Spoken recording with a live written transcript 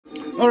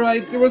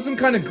Alright, there was some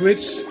kind of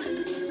glitch.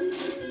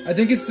 I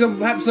think it's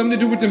have something to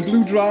do with them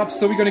blue drops,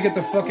 so we're gonna get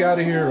the fuck out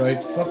of here,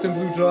 right? Fuck them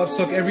blue drops,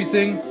 fuck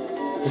everything.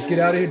 Let's get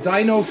out of here.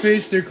 Dino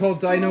fish, they're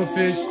called dino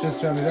fish.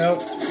 Just found it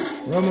out.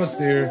 We're almost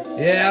there.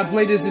 Yeah, I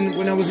played this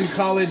when I was in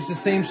college. The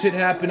same shit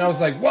happened. I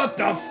was like, what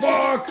the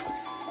fuck?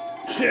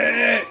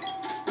 Shit!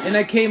 And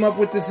I came up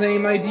with the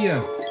same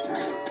idea.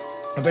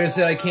 I better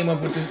say I came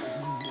up with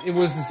it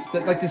was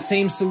like the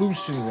same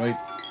solution, right?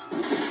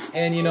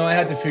 And you know, I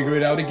had to figure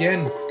it out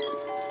again.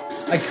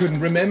 I couldn't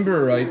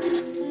remember, right?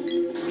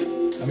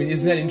 I mean,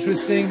 isn't that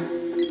interesting?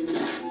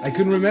 I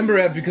couldn't remember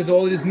it because of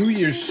all this New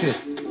Year's shit.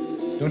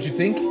 Don't you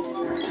think?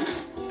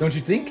 Don't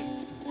you think?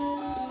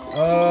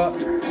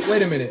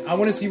 Wait a minute. I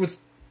want to see what's...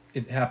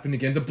 It happened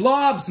again. The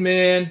blobs,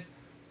 man!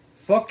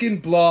 Fucking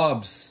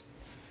blobs.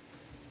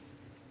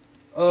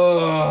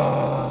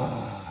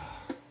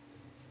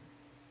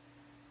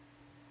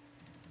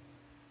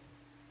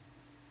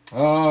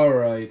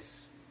 Alright.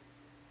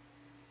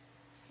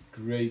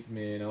 Great,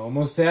 man. I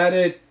almost had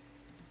it.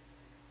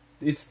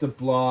 It's the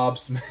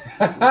blobs,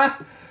 man.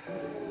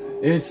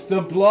 It's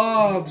the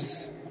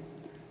blobs.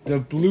 The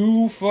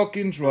blue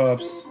fucking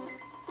drops.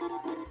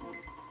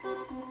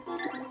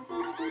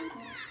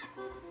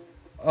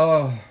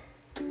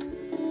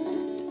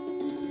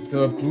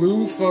 The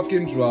blue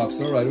fucking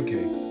drops. Alright,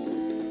 okay.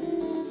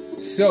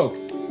 So,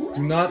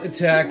 do not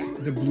attack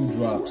the blue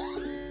drops.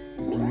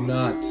 Do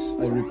not,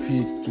 I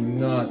repeat, do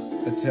not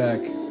attack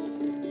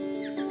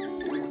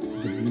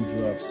the blue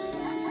drops.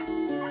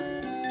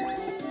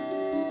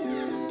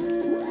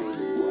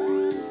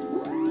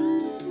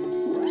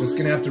 Just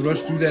gonna have to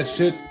rush through that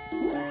shit.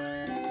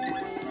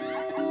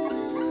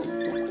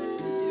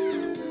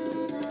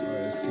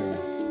 Alright, let's go.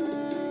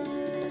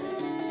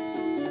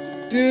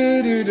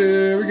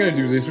 We're gonna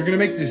do this. We're gonna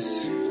make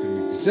this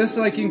just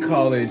like in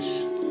college.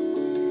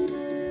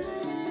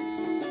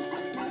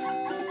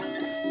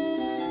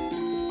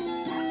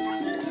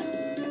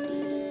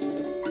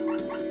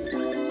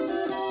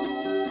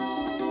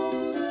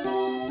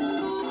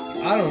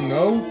 I don't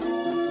know.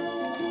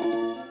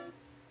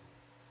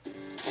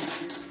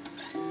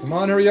 Come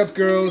on, hurry up,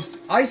 girls.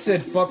 I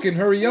said fucking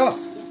hurry up.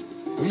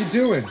 What are you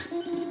doing? Get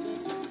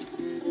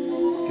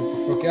the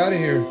fuck out of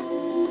here.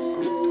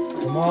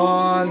 Come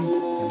on.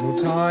 I have no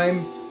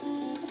time.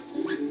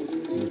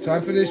 No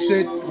time for this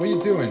shit. What are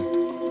you doing?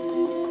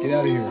 Get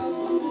out of here.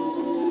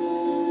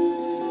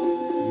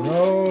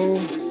 No.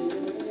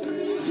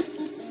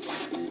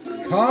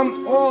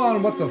 Come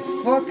on. What the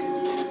fuck?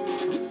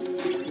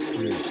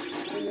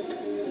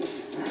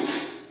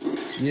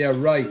 Yeah,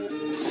 right.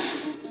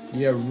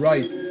 Yeah,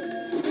 right.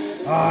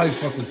 Ah, you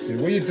fucking steer.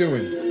 What are you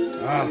doing?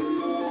 Ah.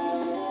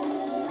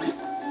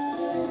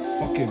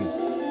 Fucking.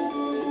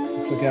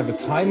 Looks like I have a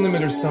time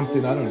limit or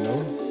something. I don't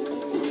know.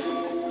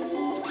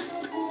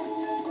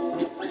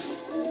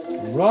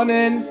 I'm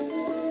running.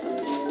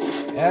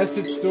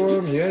 Acid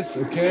storm. Yes,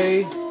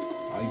 okay.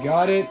 I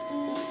got it.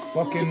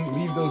 Fucking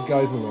leave those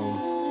guys alone.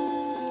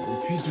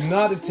 I repeat, do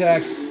not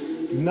attack.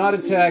 Do not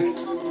attack.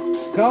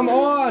 Come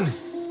on!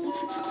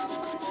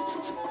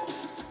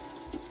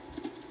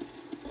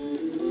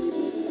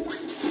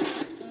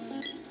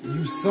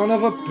 You son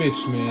of a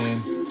bitch,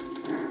 man.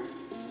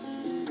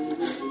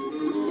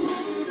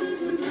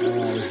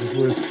 Oh, this is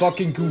where it's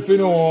fucking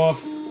goofing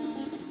off.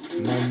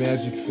 My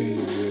magic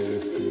faded. Yeah,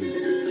 that's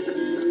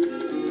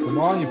good. Come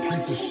on, you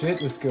piece of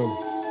shit. Let's go.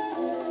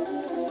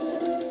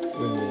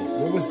 Wait a minute.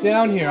 What was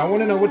down here? I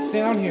want to know what's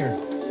down here.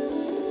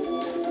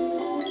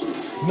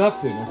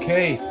 Nothing,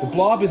 okay. The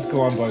blob is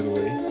gone, by the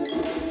way.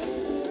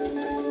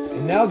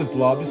 And now the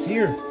blob is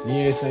here.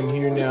 Yes, I'm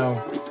here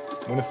now.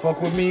 Wanna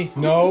fuck with me?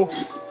 No.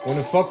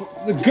 Wanna fuck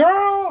with the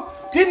girl?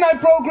 Didn't I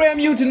program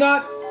you to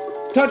not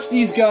touch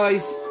these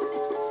guys?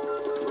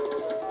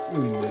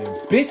 Really, man.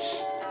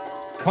 Bitch.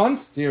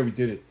 Cunt. There, we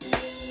did it.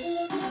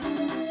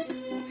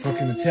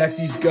 Fucking attack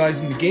these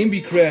guys and the game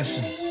be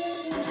crashing.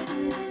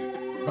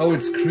 Oh,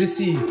 it's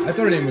Chrissy. I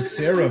thought her name was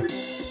Sarah.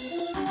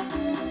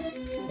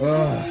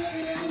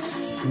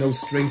 No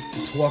strength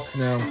to talk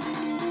now.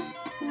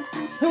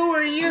 Who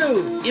are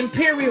you?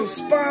 Imperial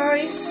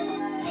spies?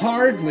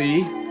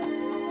 Hardly.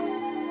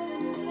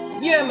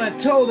 Yama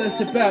told us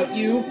about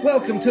you.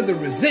 Welcome to the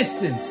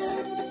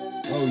Resistance.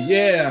 Oh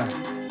yeah.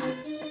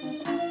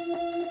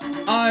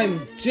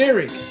 I'm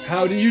Jarek.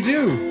 How do you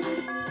do?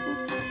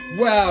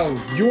 Wow,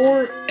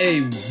 you're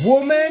a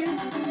woman?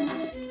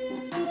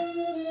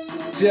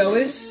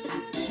 Jealous?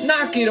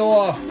 Knock it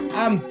off.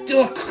 I'm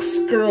Dilk's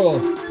girl.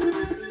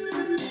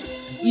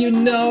 You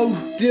know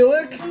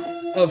Dilk?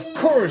 Of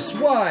course,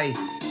 why?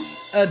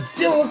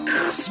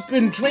 Dilk's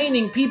been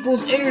draining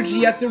people's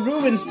energy at the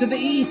ruins to the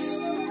east.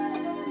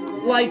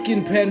 Like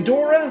in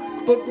Pandora?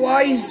 But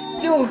why is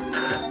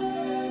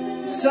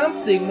Dilk?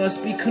 Something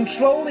must be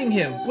controlling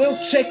him. We'll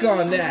check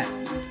on that.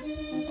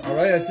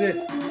 Alright, that's it.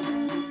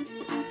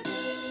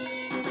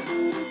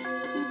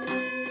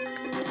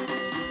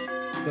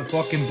 The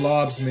fucking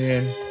blobs,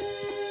 man.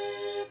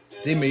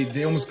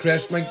 They almost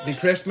crashed my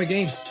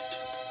game.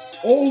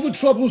 All the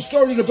trouble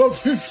started about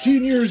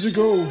 15 years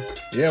ago.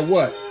 Yeah,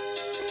 what?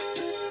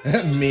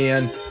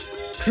 Man,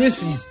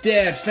 Chrissy's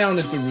dad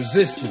founded the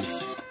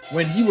Resistance.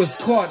 When he was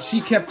caught,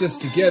 she kept us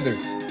together.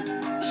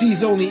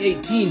 She's only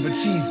 18, but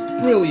she's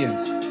brilliant.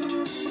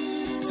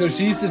 So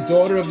she's the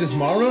daughter of this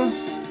Mara?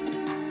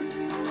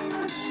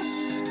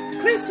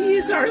 Chrissy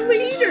is our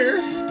leader.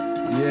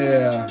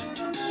 Yeah.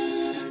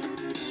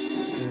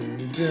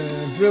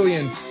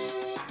 Brilliant.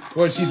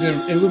 What, she's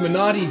an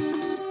Illuminati?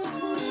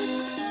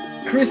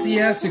 Chrissy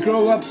has to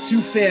grow up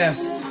too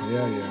fast.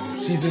 Yeah.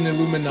 She's an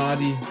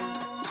Illuminati.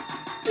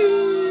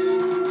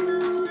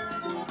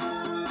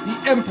 The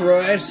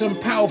Emperor has some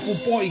powerful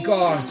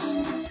bodyguards.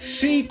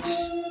 Sheets,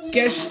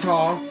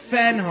 Geshtar,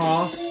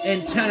 Fanhar,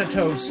 and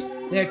Thanatos.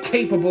 They're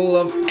capable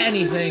of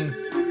anything.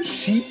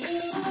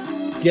 Sheiks,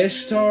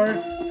 Geshtar,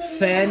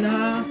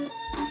 Fanha,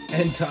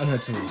 and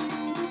Thanatos.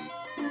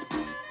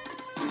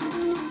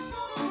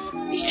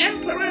 The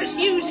Emperor's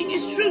using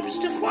his troops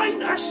to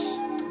find us.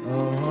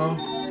 Uh-huh.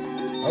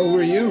 Oh, who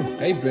are you?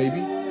 Hey,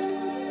 baby.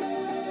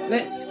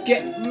 Let's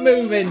get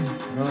moving.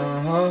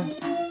 Uh-huh.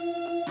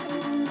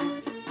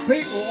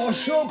 People are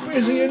so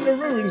busy in the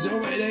ruins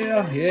over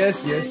there.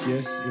 Yes.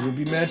 It will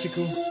be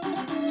magical.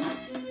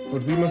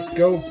 But we must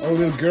go. Oh,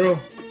 little girl.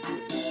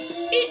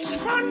 It's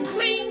fun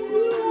playing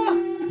war.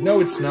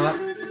 No, it's not.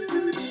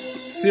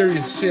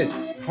 Serious shit.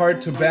 Hard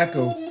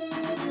tobacco.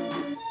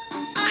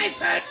 I've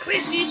heard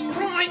Chrissy's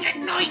crying at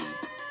night.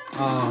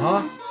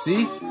 Uh-huh.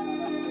 See?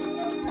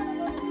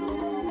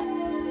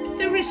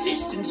 The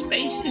Resistance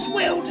base is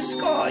well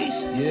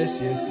disguised. Yes.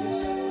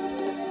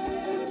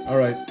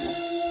 Alright.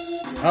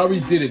 We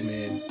did it,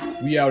 man.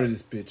 We out of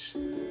this bitch.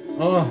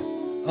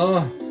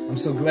 I'm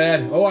so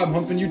glad. Oh, I'm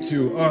humping you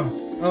too.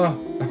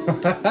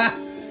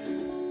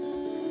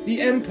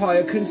 The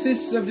Empire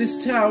consists of this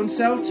town,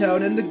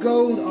 Southtown, and the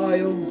Gold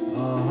Isle.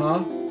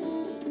 Uh-huh.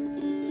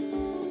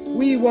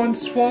 We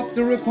once fought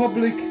the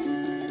Republic.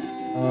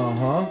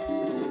 Uh-huh.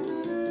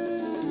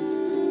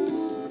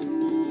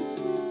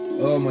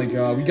 Oh my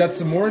god. We got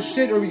some more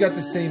shit or we got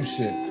the same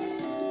shit?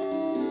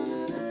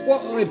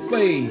 What will it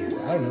be?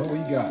 I don't know. What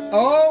you got?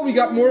 Oh, we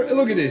got more.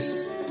 Look at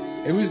this.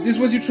 This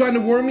was you trying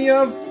to warn me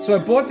of? So I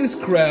bought this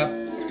crap.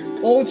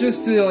 All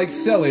just to, like,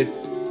 sell it.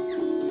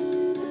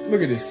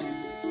 Look at this.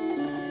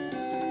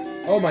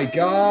 Oh my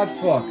god,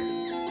 fuck.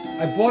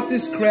 I bought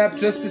this crap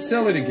just to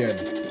sell it again.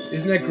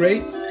 Isn't that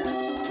great?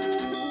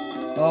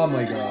 Oh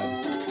my god.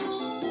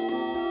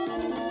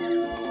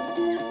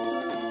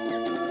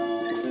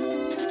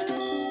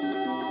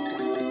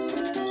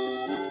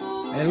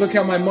 And look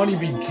how my money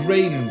be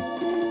draining.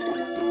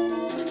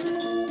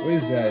 What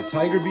is that?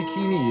 Tiger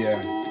bikini?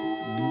 Yeah.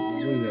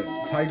 What is that?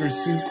 Tiger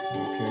suit?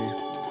 Okay.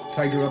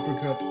 Tiger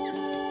uppercut.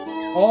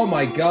 Oh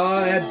my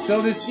god, I had to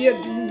sell this. Yeah,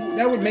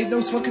 that would make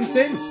no fucking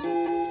sense.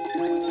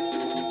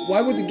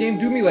 Why would the game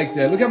do me like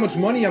that? Look how much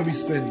money I'll be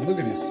spending. Look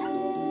at this.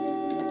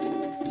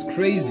 It's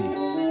crazy.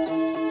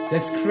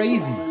 That's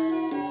crazy.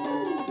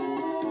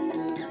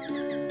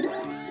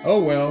 Oh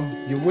well,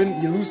 you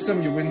lose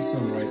some, you win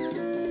some, right?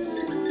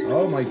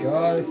 Oh my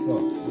god, fuck.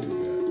 Look at that.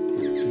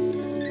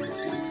 13,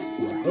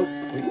 16. Oh,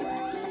 wait.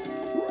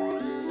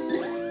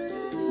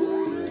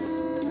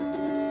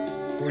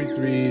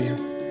 43,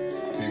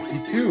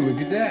 52.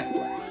 Look at that.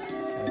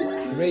 That's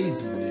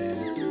crazy, man.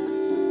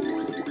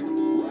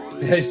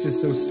 That is just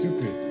so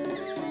stupid.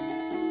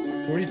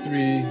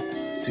 43,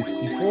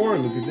 64.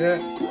 Look at that.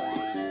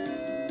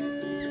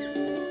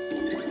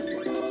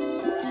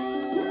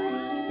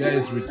 That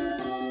is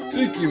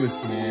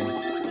ridiculous,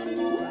 man.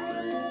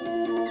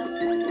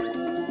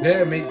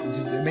 That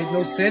made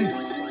no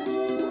sense.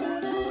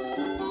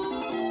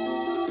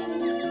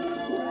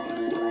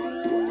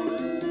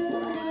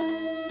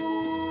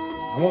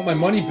 I want my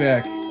money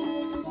back.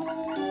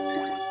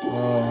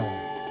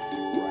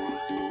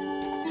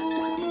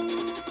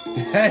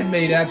 That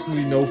made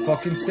absolutely no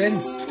fucking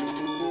sense.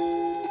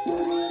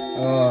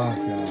 Oh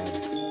god.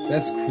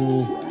 That's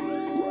cruel.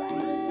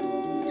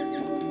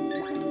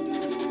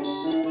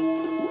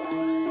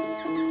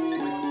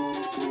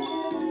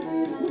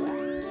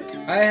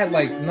 I had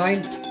like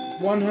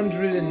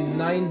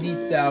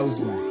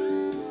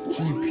 190,000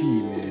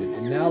 GP, man.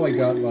 And now I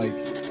got like...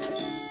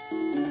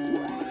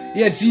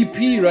 Yeah,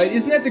 GP, right?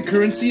 Isn't that the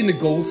currency in the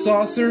gold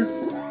saucer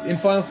in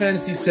Final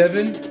Fantasy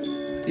VII?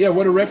 Yeah,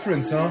 what a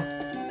reference, huh?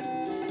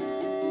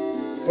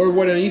 Or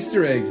what an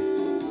Easter egg.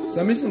 So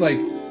I'm missing like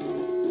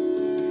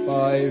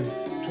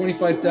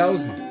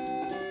 25,000.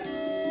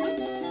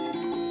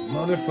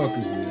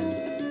 Motherfuckers, man.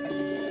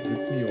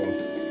 Rip me off.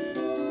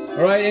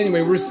 Alright,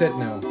 anyway, we're set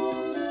now.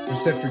 We're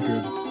set for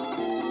good.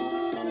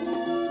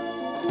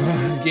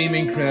 The game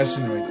ain't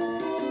crashing right.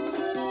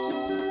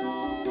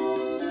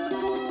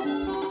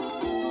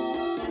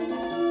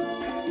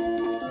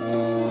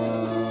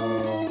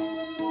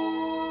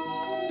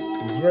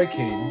 This is where I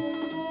came.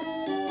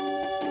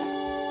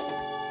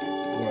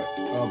 What?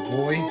 Oh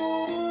boy.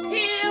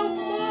 Help,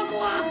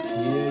 Mama!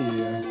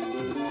 Yeah.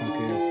 Punk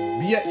ass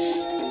bitch.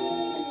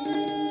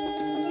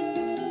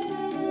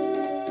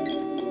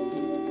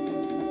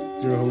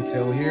 Is there a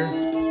hotel here?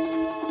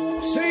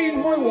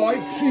 Seeing my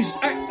wife, she's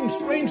acting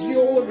strangely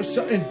all of a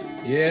sudden.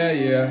 Yeah.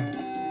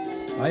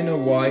 I know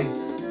why.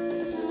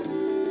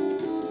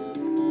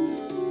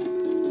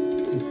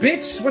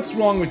 Bitch, what's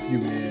wrong with you,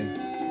 man?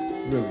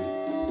 Really?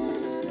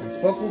 Don't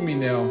fuck with me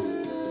now.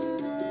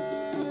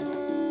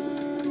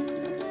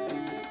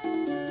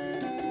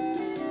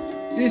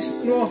 This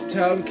North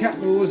Town,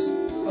 capital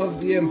of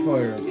the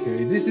Empire.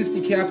 Okay, this is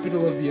the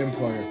capital of the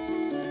Empire.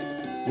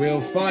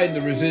 We'll find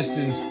the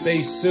resistance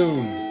base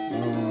soon.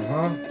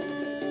 Uh-huh.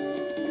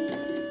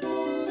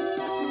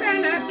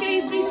 Fana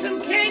gave me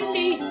some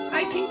candy.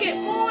 I can get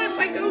more if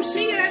I go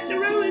see her at the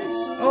ruins.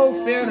 Oh,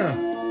 Fana.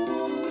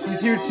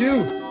 She's here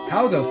too.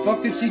 How the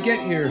fuck did she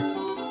get here?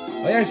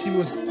 Oh yeah, she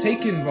was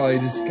taken by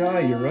this guy,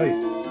 you're right.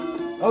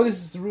 Oh, this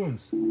is the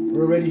ruins.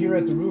 We're already here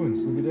at the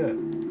ruins. Look at that.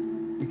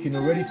 We can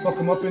already fuck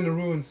them up in the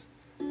ruins.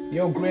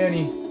 Yo,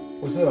 Granny,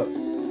 what's up?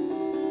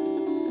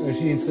 Oh,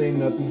 she ain't saying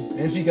nothing.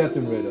 And she got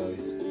them red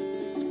eyes.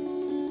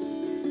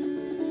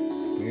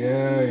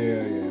 Yeah.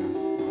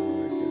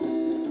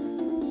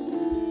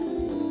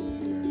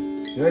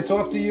 Alright, did I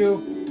talk to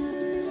you?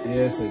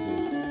 Yes, I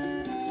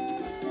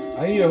did.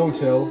 I need a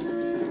hotel.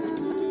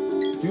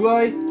 Do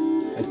I?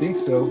 I think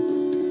so.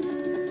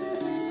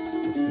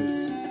 What's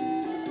this?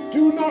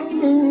 Do not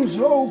lose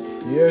hope!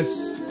 Yes.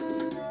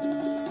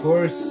 Of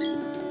course.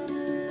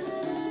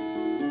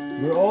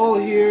 We're all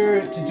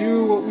here to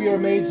do what we are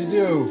made to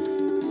do.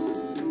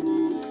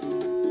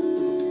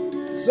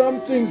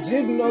 Something's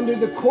hidden under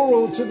the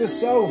coral to the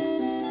south.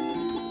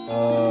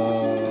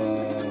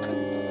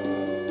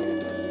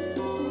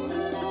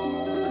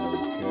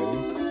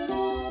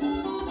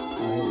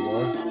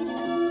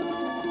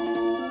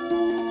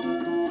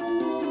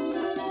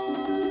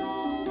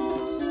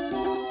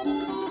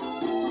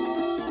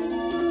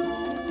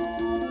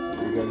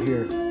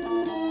 Here.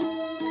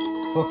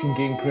 Fucking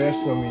game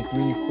crashed on me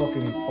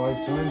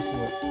 5 times.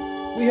 What?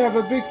 We have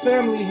a big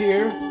family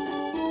here.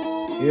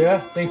 Yeah,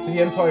 thanks to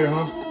the Empire,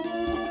 huh?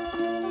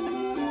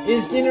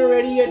 Is dinner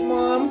ready yet,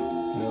 Mom?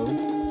 No.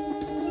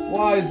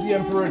 Why is the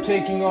Emperor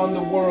taking on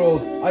the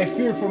world? I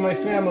fear for my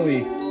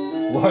family.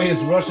 Why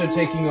is Russia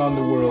taking on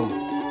the world?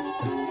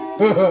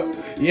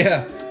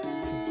 Yeah.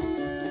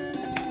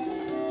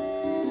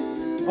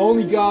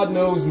 Only God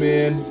knows,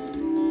 man.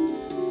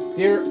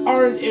 There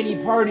aren't any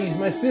parties.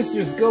 My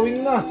sister's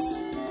going nuts.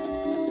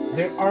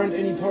 There aren't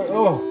any parties.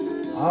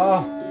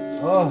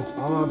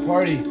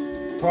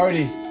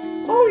 Party.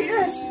 Oh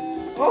yes.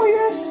 Oh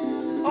yes.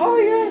 Oh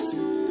yes.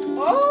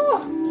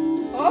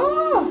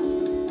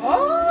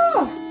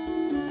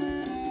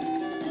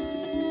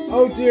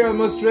 Oh dear, I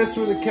must dress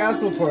for the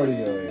castle party.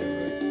 Oh yeah,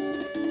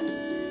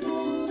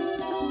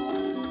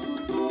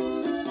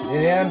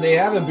 right. Damn, they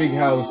have a big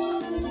house.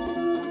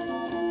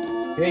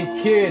 Hey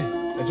kid.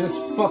 I just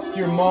fucked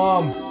your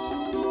mom.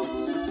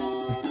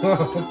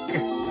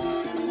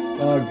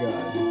 Oh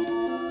god.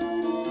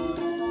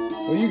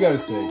 What you gotta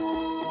say?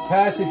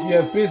 Pass if you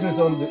have business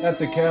at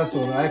the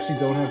castle, and I actually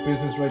don't have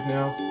business right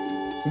now,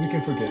 so we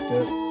can forget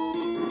that.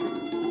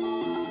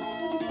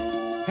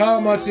 How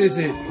much is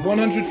it?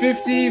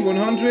 150?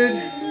 100?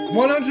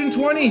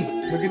 120!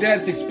 Look at that,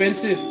 it's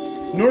expensive.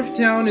 North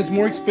Town is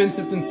more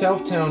expensive than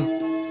South Town.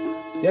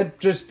 That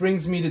just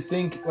brings me to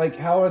think, like,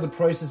 how are the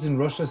prices in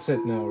Russia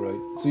set now, right?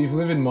 So if you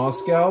live in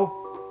Moscow,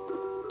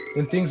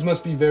 then things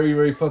must be very,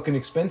 very fucking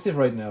expensive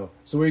right now.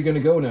 So where are you gonna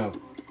go now?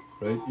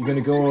 Right? Yeah,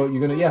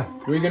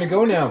 where are you gonna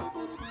go now?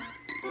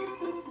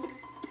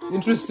 It's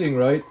interesting,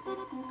 right?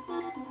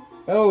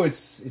 Oh,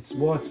 it's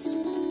what?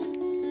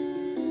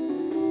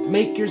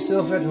 Make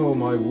yourself at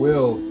home, I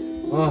will.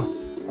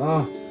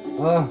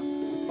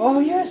 Oh,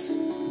 yes!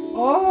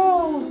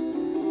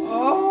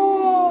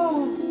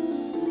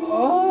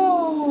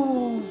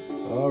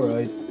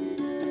 Alright.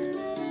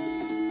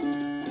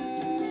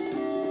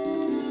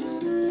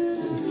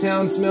 This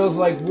town smells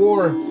like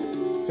war.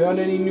 Found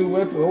any new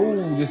weapon? Oh,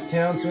 this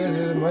town smells,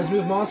 it reminds me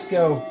of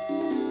Moscow.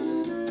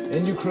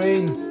 And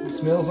Ukraine. It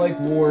smells like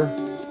war.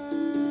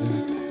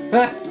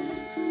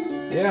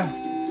 Yeah.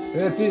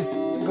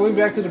 Going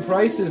back to the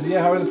prices,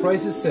 yeah, how are the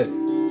prices set?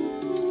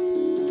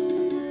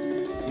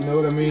 You know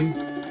what I mean?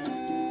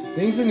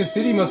 Things in the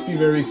city must be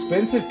very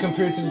expensive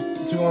compared to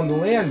on the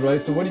land,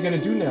 right? So what are you gonna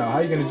do now? How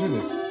are you gonna do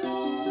this?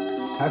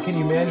 How can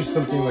you manage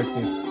something like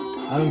this?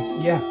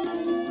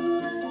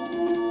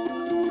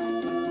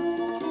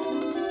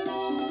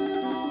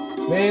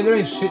 Man, there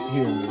ain't shit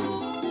here, man.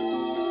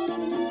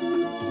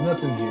 There's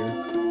nothing here.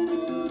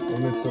 I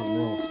meant something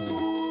else,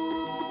 man.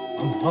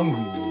 I'm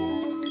hungry, man.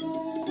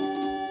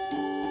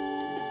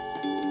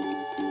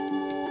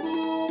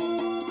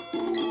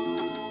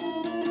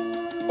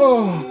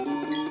 Oh!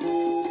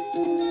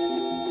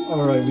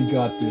 Alright, we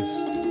got this.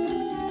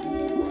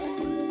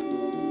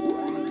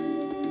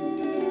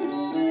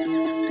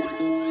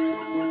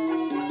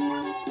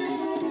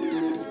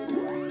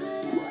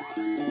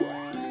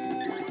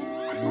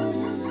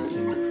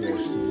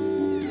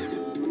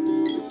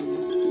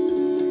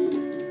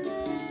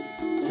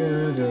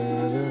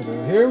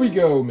 Here we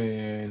go,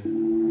 man.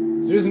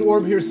 So there's an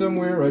orb here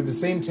somewhere, right? The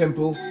same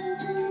temple.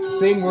 The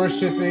same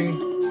worshipping.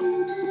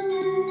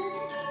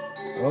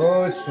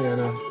 Oh, it's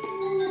Fana.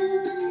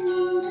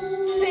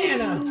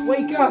 Fana!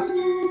 Wake up!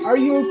 Are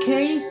you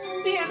okay?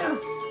 Vanna!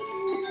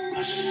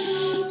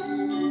 Shh.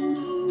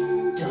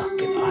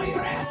 Duck and I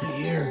are happy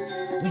here.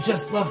 We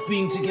just love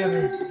being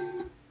together.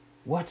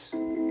 What?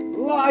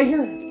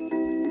 Liar!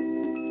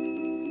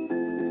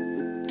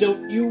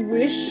 Don't you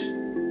wish?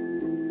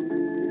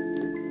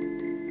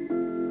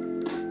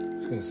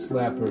 Just gonna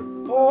slap her.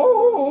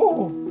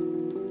 Oh!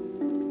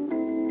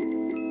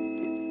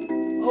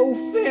 Oh,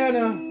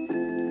 Vanna!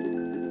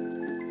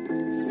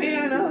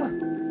 Vanna!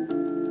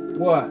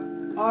 What?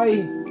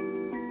 I...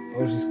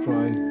 Oh, she's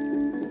crying.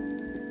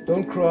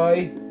 Don't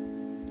cry.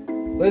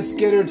 Let's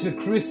get her to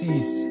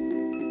Chrissy's.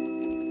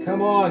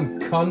 Come on,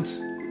 cunt.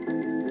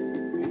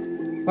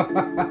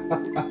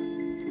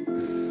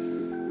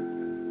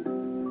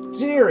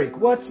 Jarek,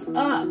 what's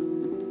up?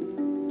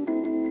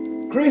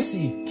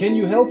 Chrissy, can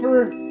you help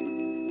her?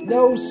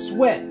 No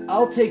sweat.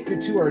 I'll take her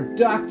to our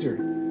doctor.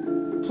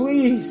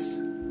 Please.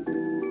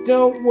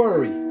 Don't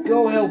worry.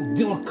 Go help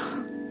Dilk.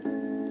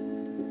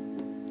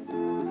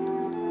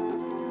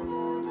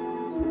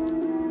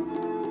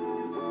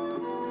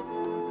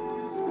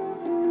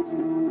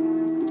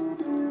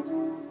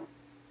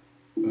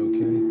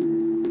 Okay.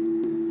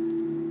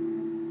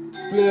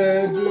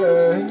 Blah,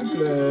 blah,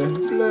 blah,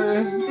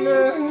 blah,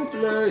 blah,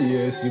 blah.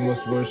 Yes, you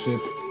must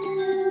worship.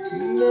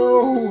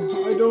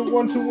 No, I don't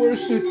want to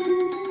worship.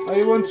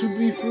 I want to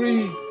be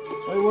free.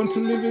 I want to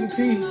live in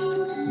peace.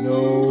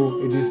 No,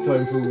 it is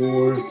time for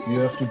war. You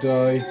have to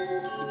die.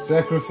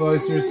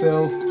 Sacrifice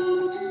yourself.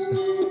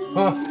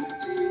 Ha!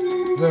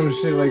 Some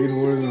shit like in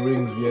Lord of the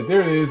Rings. Yeah,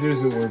 there it is.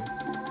 There's the word.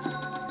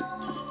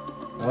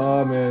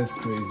 Oh man, it's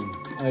crazy.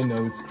 I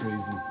know it's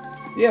crazy.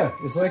 Yeah,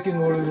 it's like in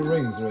Lord of the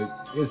Rings, right?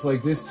 It's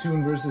like this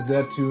tune versus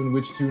that tune.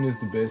 Which tune is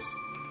the best?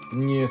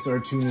 And yes, our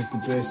tune is the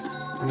best.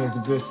 We have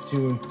the best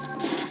tune.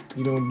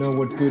 You don't know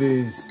what good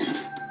is.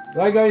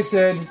 Like I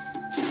said,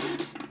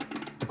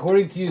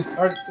 according to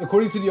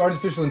the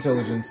artificial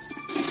intelligence,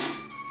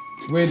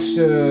 which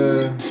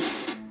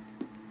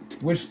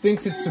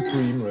thinks it's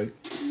supreme, right?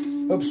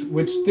 Oops,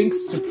 which thinks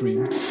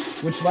supreme,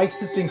 which likes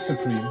to think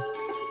supreme.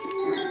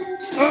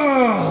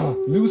 Ah,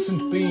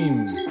 lucent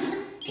beam.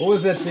 What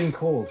was that thing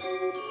called?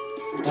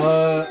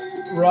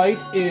 Right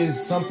is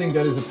something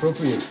that is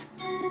appropriate.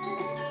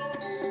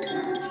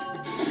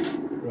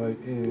 Right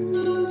is...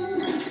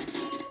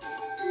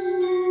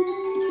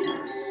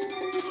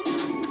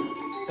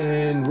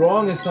 And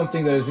wrong is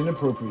something that is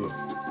inappropriate.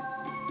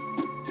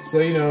 So,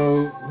 you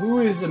know, who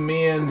is a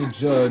man to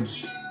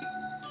judge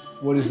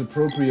what is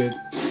appropriate?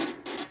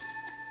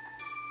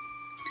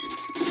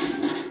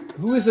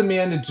 Who is a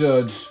man to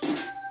judge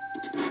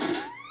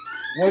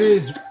what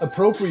is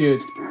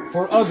appropriate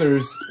for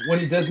others when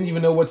he doesn't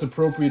even know what's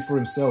appropriate for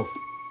himself?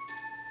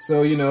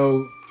 So, you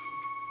know,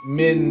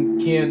 men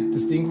can't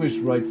distinguish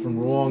right from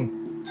wrong.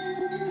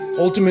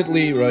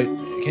 Ultimately, right?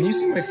 Can you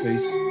see my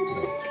face? No.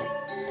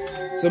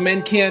 Okay. So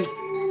men can't...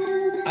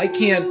 I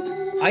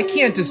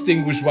can't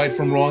distinguish right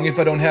from wrong if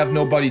I don't have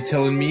nobody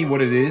telling me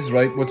what it is,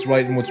 right? What's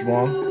right and what's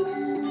wrong.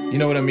 You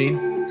know what I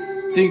mean?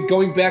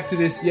 Going back to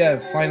this, yeah,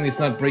 finally it's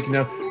not breaking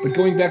down, but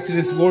going back to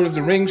this Lord of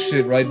the Rings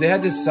shit, right? They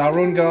had this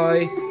Sauron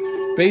guy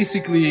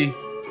basically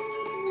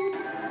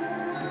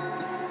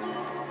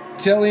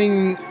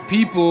telling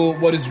people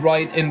what is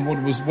right and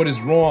what is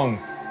wrong.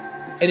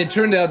 And it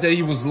turned out that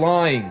he was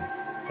lying,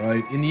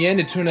 right? In the end,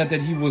 it turned out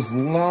that he was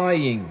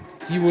lying.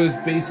 He was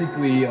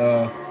basically,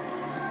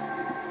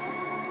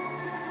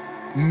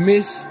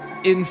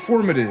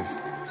 misinformative,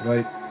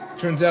 right?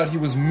 Turns out he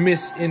was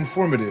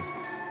misinformative.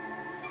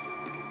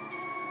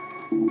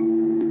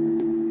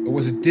 Or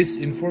was it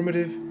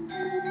disinformative?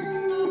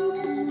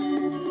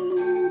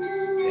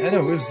 I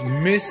know, it was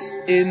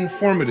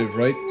misinformative,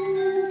 right?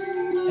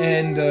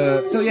 And,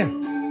 so yeah,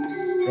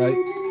 right?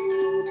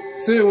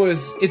 So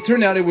it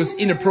turned out it was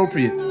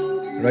inappropriate,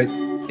 right?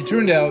 It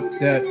turned out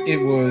that it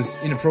was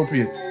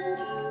inappropriate.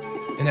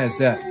 And that's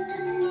that.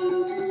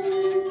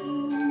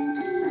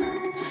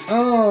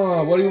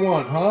 Oh, what do you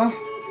want, huh?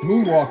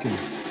 Moonwalking.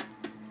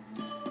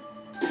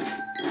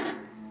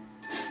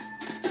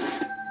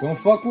 Don't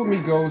fuck with me,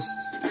 ghost.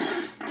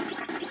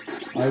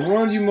 I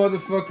warned you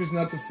motherfuckers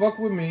not to fuck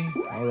with me.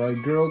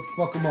 Alright, girl,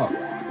 fuck them up.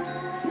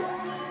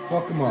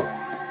 Fuck them up.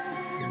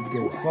 Here we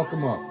go, fuck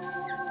them up.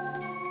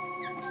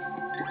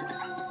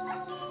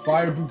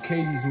 Fire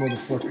bouquet these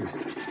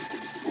motherfuckers.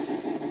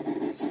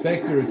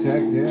 Spectre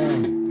attack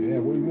down. Yeah,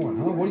 what do you want,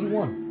 huh? What do you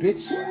want,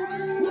 bitch?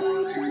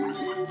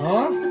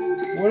 Huh?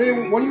 What do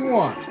you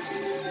want?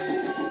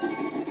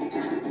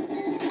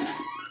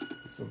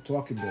 That's what I'm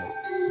talking about.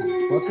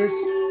 Motherfuckers.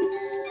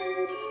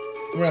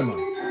 Where am I?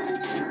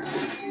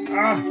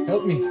 Ah,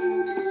 help me.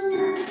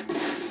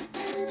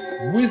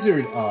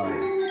 Wizard Eye.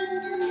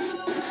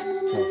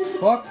 The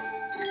fuck?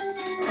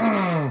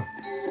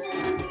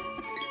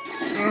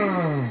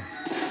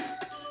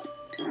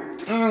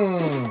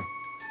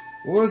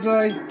 What was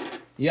I?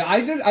 Yeah,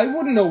 I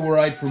wouldn't know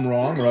right from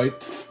wrong, right?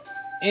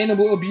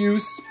 Animal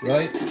abuse,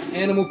 right?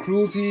 Animal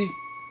cruelty.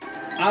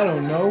 I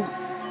don't know.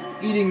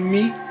 Eating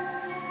meat.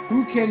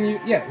 Who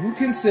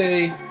can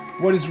say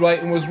what is right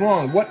and what's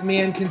wrong. What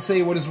man can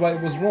say what is right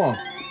and what's wrong?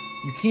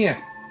 You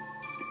can't.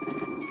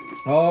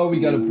 Oh, we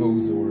got a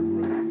bozo word,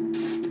 right?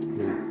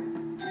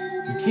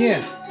 You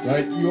can't,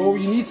 right? You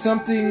need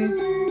something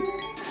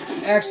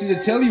actually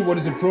to tell you what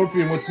is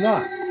appropriate and what's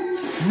not.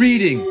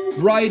 Reading,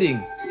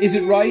 writing, is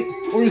it right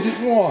or is it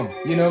wrong?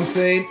 You know what I'm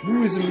saying?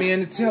 Who is a man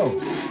to tell?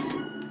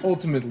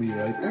 Ultimately,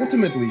 right?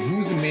 Ultimately,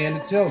 who's a man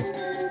to tell?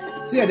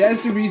 So yeah,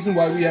 that's the reason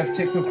why we have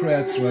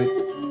technocrats, right?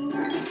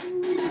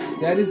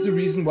 That is the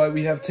reason why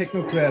we have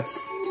technocrats.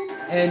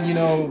 And, you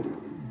know,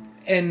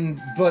 and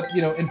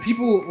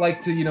people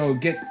like to, you know,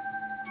 get...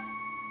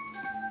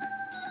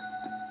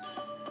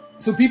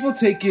 So people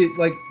take it,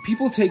 like,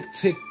 people take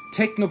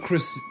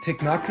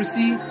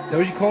technocracy, is that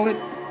what you call it?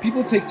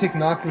 People take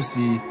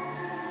technocracy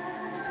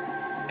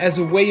as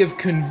a way of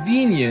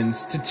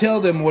convenience to tell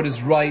them what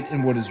is right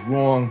and what is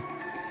wrong.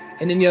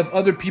 And then you have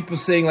other people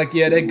saying, like,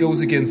 yeah, that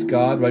goes against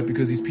God, right?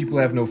 Because these people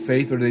have no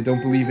faith or they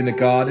don't believe in a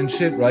God and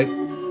shit, right?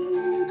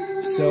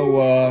 So,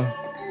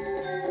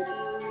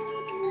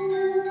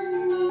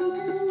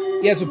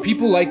 yeah, so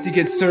people like to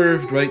get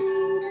served, right?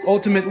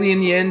 Ultimately,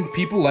 in the end,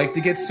 people like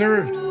to get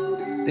served.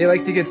 They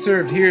like to get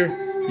served. Here,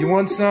 you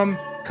want some?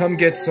 Come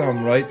get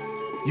some, right?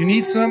 You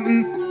need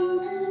something?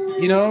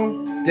 You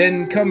know?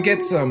 Then come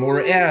get some,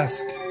 or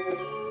ask.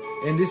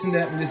 And this and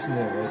that and this and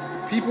that,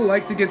 right? People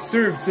like to get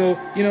served, so,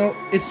 you know,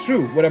 it's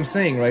true what I'm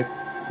saying, right?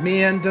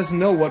 Man doesn't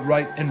know what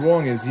right and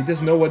wrong is. He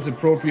doesn't know what's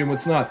appropriate and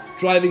what's not.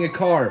 Driving a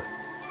car.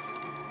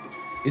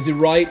 Is it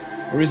right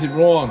or is it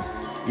wrong?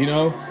 You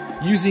know?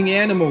 Using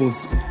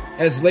animals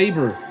as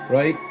labor,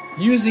 right?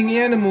 Using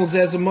animals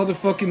as a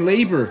motherfucking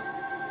labor.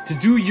 To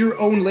do your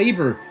own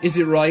labor. Is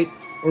it right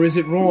or is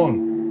it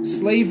wrong?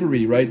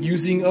 Slavery, right?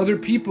 Using other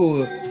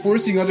people,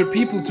 forcing other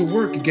people to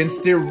work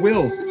against their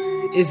will.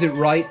 Is it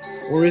right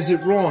or is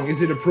it wrong?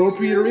 Is it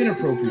appropriate or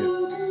inappropriate?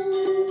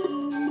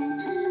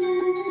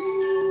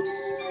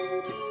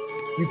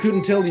 You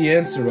couldn't tell the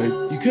answer, right?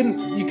 You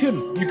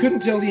couldn't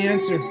tell the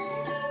answer.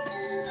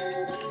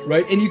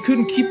 Right? And you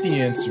couldn't keep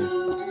the answer.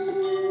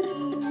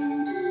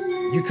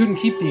 You couldn't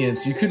keep the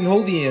answer. You couldn't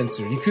hold the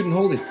answer. You couldn't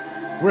hold it.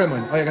 Where am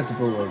I? Oh, I got the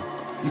boat right.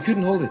 You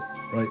couldn't hold it,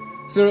 right?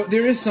 So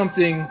there is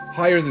something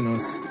higher than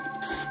us.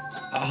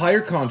 A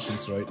higher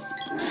conscience, right?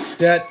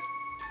 That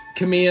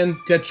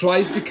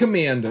tries to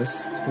command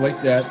us,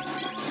 like that.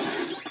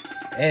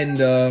 And,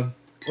 or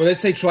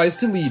let's say tries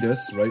to lead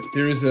us, right?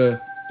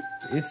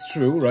 It's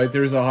true, right?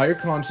 There is a higher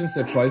conscience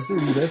that tries to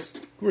lead us.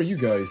 Who are you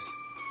guys?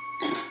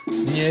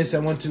 Yes, I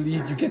want to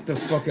lead you. Get the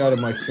fuck out of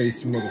my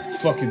face, you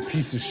motherfucking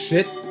piece of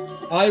shit.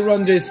 I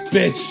run this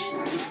bitch.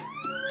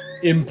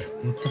 Imp.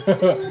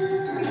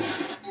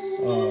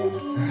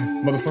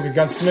 Motherfucker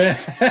got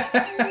smashed. Yeah,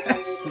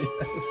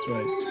 that's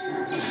right.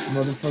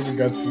 Motherfucker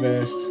got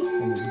smashed.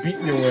 I'm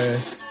beating your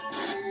ass.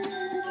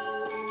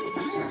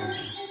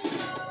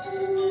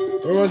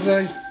 Where was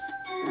I?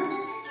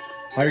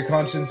 Higher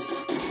conscience.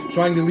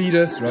 Trying to lead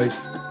us, right?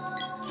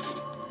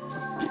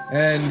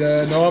 And,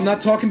 no, I'm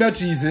not talking about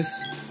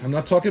Jesus. I'm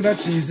not talking about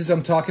Jesus.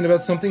 I'm talking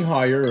about something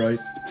higher, right?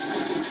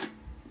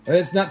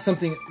 It's not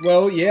something...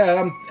 Well,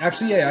 yeah,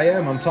 I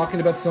am. I'm talking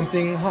about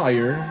something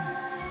higher.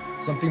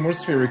 Something more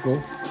spherical.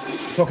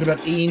 I'm talking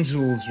about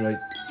angels, right?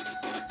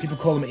 People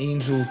call them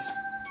angels,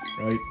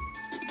 right?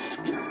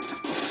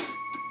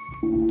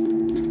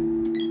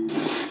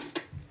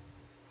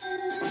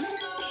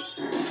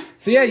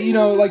 So yeah, you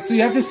know, like, so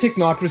you have this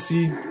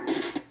technocracy,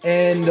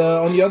 and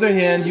on the other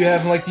hand, you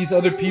have like these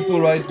other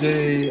people, right?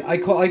 I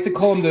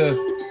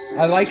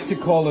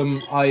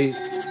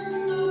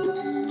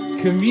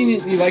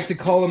conveniently like to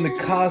call them the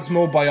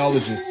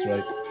cosmobiologists,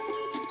 right?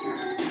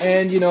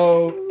 And, you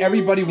know,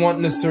 everybody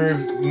wanting to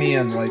serve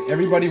man, right?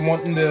 Everybody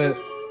wanting to,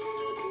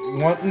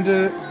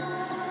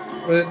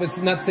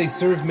 let's not say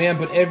serve man,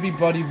 but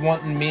everybody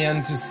wanting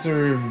man to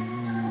serve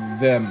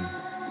them.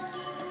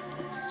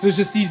 So it's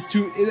just these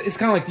two, it's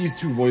kind of like these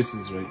two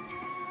voices, right?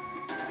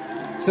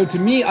 So to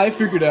me, I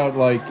figured out,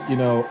 like, you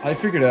know,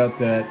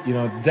 that, you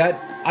know,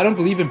 that, I don't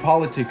believe in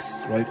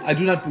politics, right? I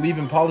do not believe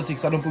in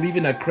politics. I don't believe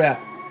in that crap.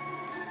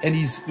 And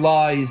these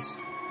lies,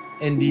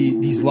 and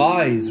these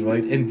lies,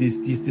 right? And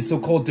this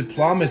so-called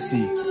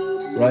diplomacy,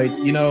 right?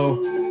 You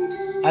know,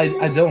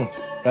 I don't,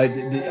 right?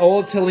 They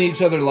all telling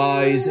each other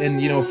lies,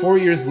 and, you know, 4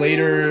 years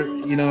later,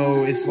 you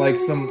know, it's like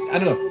some, I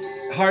don't know,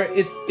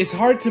 it's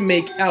hard to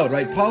make out,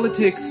 right?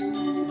 Politics,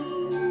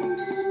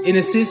 in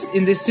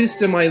this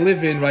system I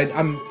live in, right?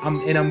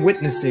 I'm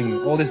witnessing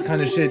all this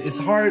kind of shit. It's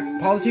hard.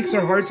 Politics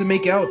are hard to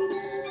make out.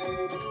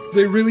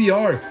 They really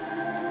are.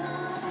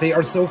 They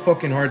are so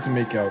fucking hard to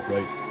make out,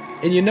 right?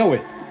 And you know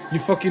it. You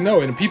fucking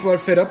know it. And people are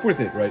fed up with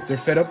it, right? They're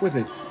fed up with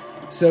it.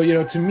 So, you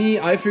know, to me,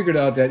 I figured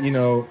out that, you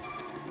know,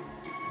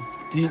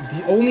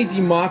 the only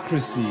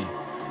democracy,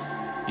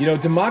 you know,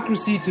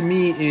 democracy to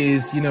me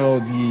is, you know,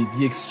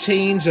 the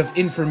exchange of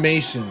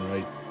information,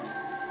 right?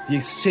 The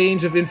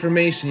exchange of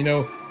information, you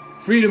know,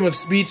 freedom of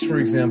speech, for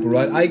example,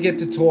 right? I get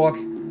to talk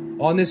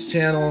on this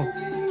channel.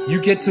 You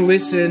get to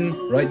listen,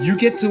 right? You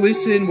get to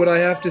listen what I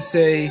have to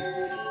say.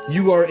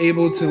 you are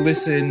able to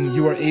listen,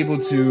 you are able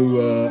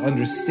to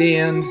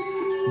understand,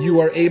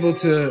 you are able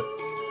to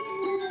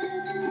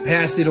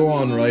pass it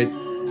on, right?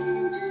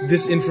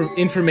 This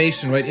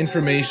information, right?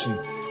 Information.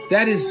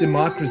 That is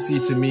democracy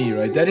to me,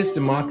 right? That is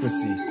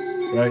democracy,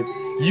 right?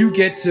 You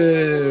get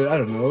to, I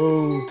don't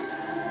know,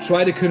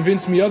 try to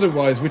convince me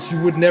otherwise, which you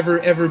would never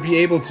ever be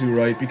able to,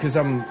 right? Because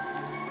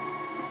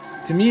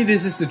to me,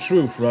 this is the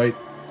truth, right?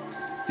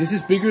 This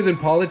is bigger than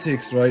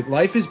politics, right?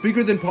 Life is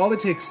bigger than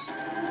politics.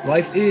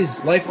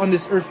 Life on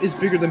this earth is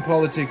bigger than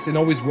politics and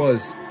always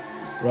was,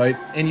 right?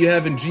 And you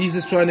having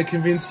Jesus trying to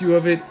convince you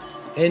of it,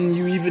 and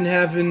you even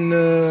having,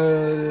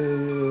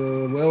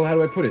 well, how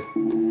do I put it?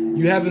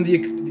 You having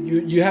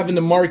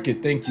the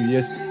market, thank you,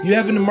 yes. You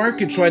having the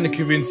market trying to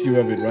convince you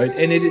of it, right?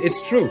 And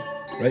it's true,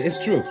 right? It's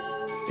true.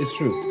 It's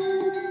true.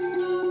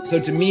 So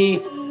to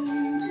me,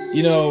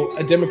 you know,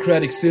 a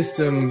democratic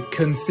system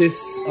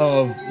consists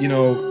of, you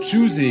know,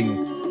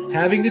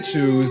 having to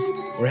choose,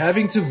 or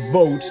having to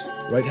vote,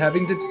 right?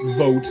 Having to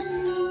vote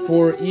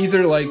for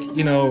either, like,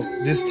 you know,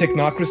 this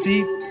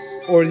technocracy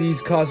or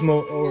these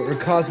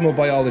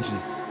cosmobiology.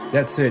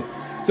 That's it.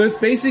 So it's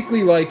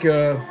basically like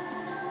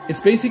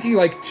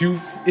two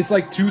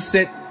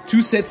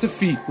sets of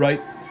feet,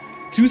 right?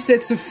 Two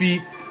sets of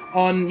feet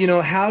on, you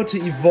know, how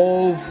to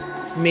evolve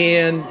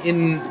man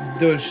in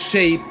the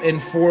shape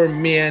and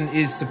form man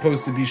is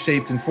supposed to be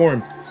shaped and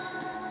formed,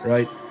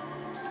 right?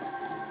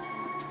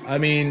 I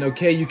mean,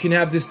 okay, you can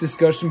have this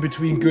discussion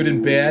between good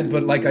and bad,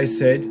 but like I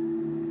said,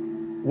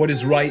 what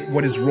is right,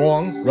 what is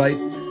wrong, right?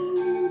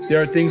 There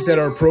are things that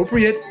are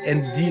appropriate,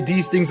 and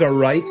these things are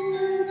right.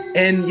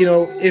 And, you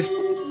know, if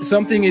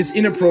something is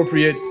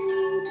inappropriate,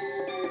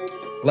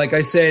 like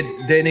I said,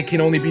 then it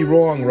can only be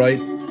wrong, right?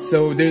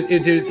 So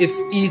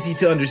it's easy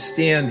to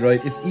understand,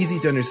 right? It's easy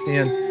to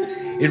understand.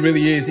 It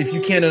really is. If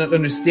you cannot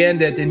understand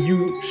that, then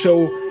you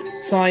show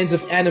signs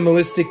of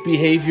animalistic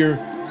behavior,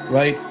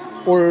 right?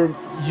 Or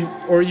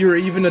you're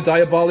even a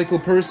diabolical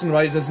person,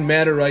 right? It doesn't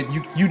matter, right?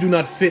 You do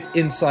not fit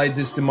inside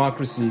this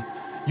democracy.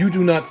 You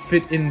do not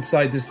fit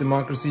inside this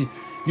democracy.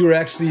 You are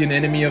actually an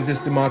enemy of this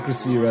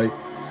democracy, right?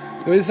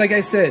 So it's like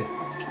I said,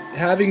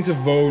 having to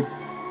vote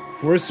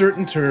for a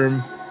certain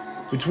term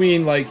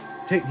between, like,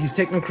 these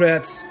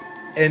technocrats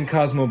and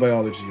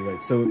cosmobiology,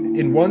 right? So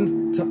the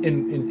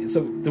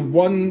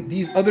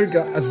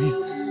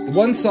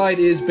one side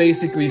is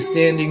basically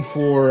standing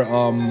for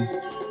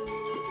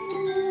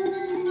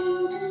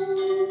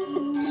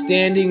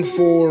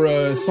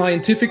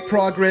scientific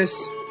progress,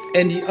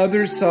 and the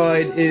other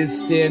side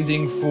is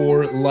standing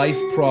for life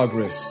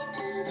progress.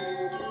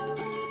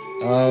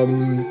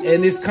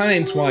 And it's kind of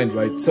entwined,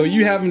 right? So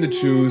you having to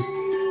choose,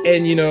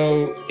 and, you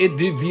know,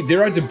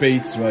 there are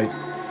debates, right?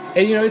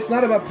 And, you know, it's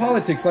not about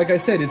politics, like I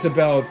said. It's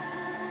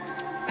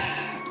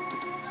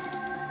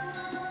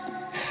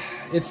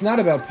not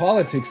about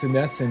politics in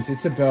that sense.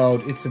 It's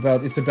about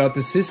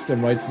the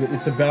system, right?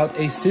 It's about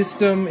a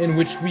system in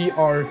which we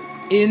are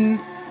in,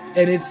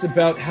 and it's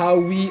about how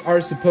we are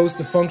supposed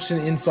to function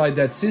inside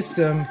that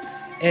system,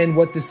 and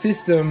what the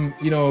system,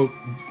 you know,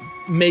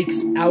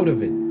 makes out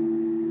of it.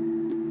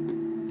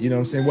 You know what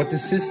I'm saying? What the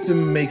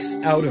system makes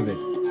out of it.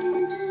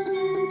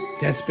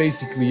 That's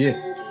basically it.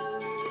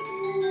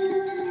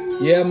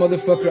 Yeah,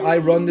 motherfucker, I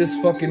run this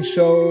fucking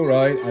show,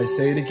 right? I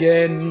say it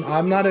again.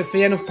 I'm not a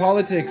fan of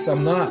politics.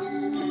 I'm not.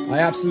 I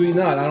absolutely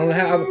not. I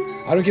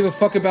don't give a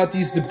fuck about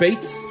these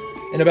debates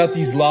and about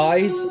these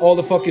lies all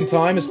the fucking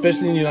time,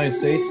 especially in the United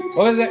States.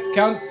 What is that?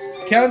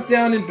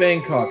 Countdown in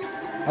Bangkok.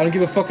 I don't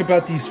give a fuck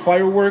about these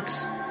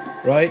fireworks,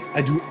 right?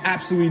 I do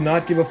absolutely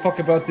not give a fuck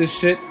about this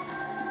shit,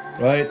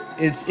 right?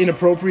 It's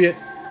inappropriate.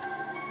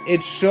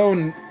 It's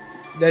shown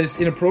that it's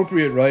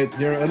inappropriate, right?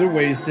 There are other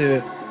ways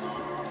to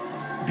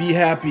be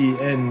happy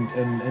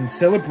and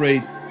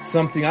celebrate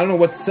something. I don't know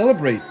what to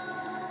celebrate.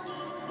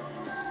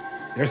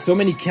 There are so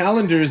many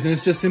calendars, and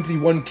it's just simply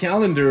one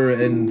calendar.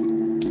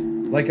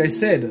 And like I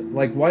said,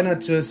 like, why not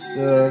just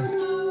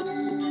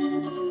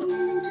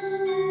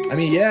I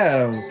mean,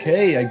 yeah,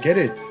 okay, I get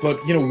it, but,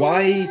 you know,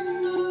 why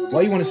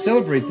you want to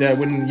celebrate that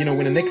when, you know,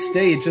 when the next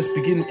day it just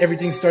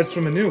everything starts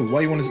from anew?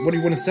 What do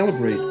you want to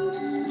celebrate?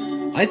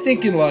 I'm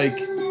thinking, like,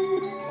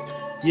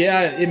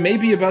 yeah, it may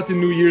be about the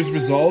New Year's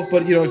resolve,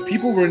 but, you know, if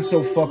people weren't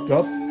so fucked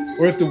up,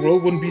 or if the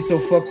world wouldn't be so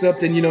fucked up,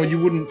 then, you know,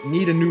 you wouldn't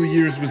need a New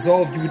Year's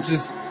resolve. You would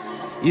just,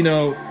 you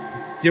know,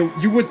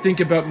 you would think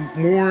about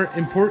more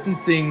important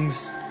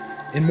things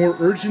and more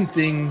urgent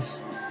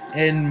things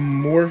and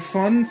more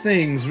fun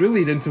things,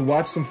 really, than to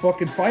watch some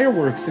fucking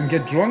fireworks and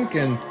get drunk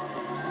and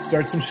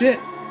start some shit.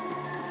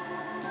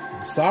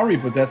 I'm sorry,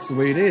 but that's the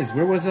way it is.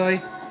 Where was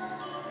I?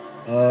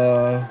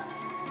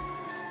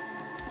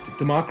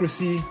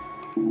 Democracy.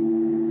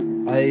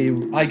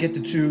 I get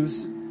to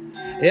choose.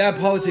 Yeah,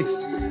 politics.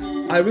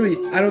 I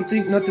don't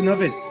think nothing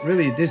of it.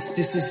 Really, this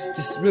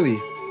really,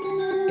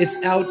 it's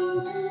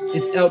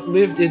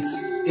outlived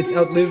its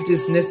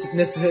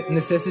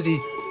necessity.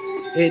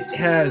 It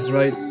has,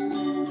 right?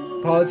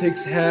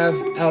 Politics have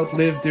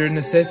outlived their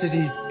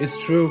necessity. It's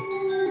true.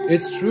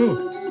 It's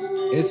true.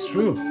 It's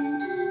true.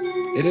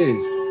 It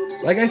is.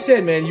 Like I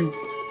said, man,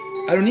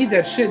 I don't need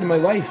that shit in my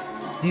life.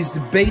 These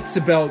debates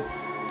about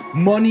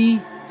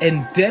money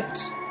and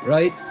debt,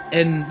 right?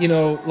 And, you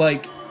know,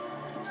 like,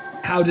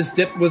 how this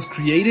debt was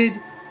created,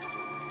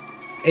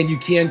 and you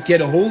can't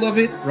get a hold of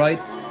it, right?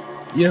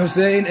 You know what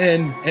I'm saying?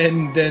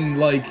 And then,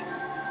 like,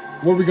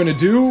 what are we gonna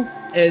do?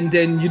 And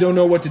then you don't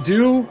know what to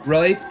do,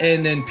 right?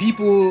 And then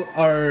people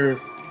are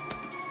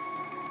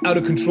out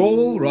of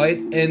control, right?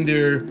 And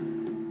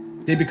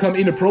they become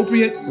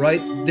inappropriate, right?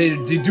 They're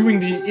doing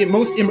the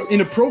most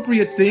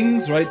inappropriate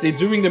things, right? They're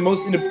doing the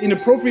most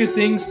inappropriate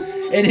things,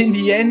 and in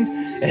the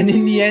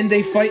end,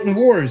 they fight in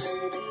wars,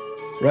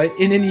 right?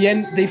 And in the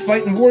end, they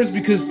fight in wars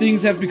because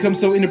things have become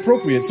so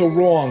inappropriate, so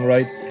wrong,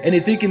 right? And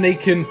they're thinking they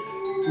can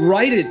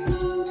right it.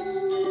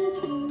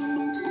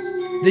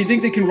 They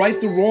think they can right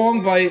the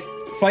wrong by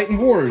fighting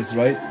wars,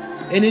 right?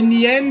 And in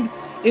the end,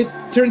 it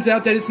turns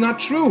out that it's not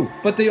true,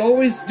 but they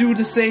always do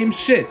the same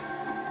shit.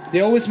 They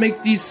always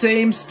make these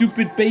same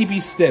stupid baby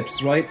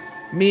steps, right?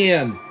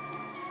 Man.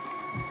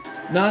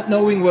 Not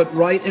knowing what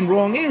right and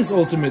wrong is,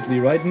 ultimately,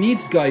 right?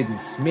 Needs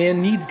guidance.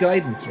 Man needs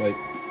guidance, right?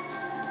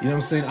 You know what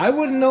I'm saying? I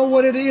wouldn't know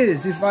what it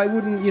is if I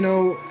wouldn't, you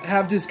know,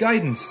 have this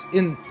guidance.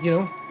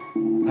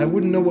 I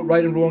wouldn't know what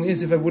right and wrong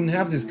is if I wouldn't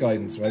have this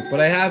guidance, right?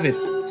 But I have it.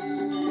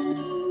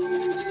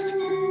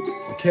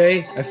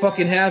 Okay? I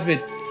fucking have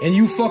it. And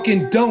you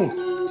fucking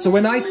don't. So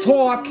when I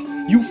talk,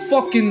 you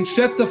fucking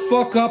shut the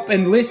fuck up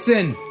and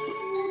listen.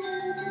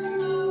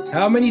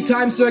 How many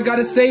times do I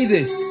gotta say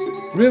this?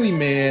 Really,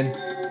 man.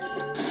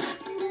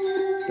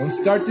 Don't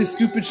start this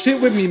stupid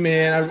shit with me,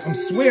 man. I'm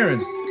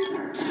swearing.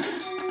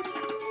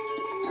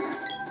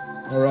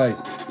 Alright.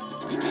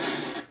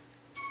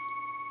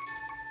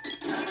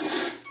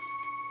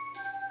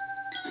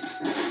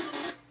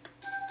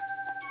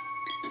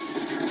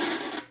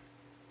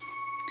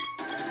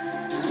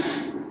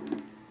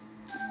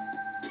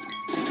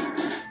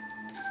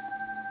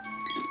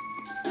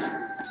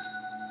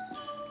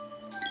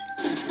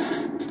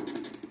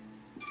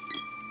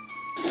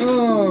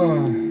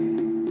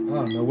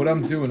 I don't know what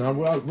I'm doing.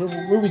 Where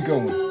are we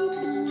going?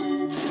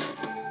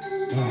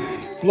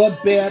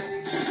 Bloodbath.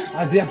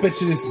 I bet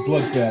you this is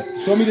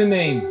bloodbath. Show me the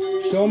name.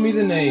 Show me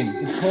the name.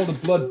 It's called a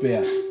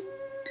bloodbath.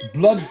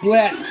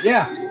 Bloodblatt.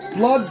 Yeah,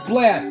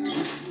 bloodblatt.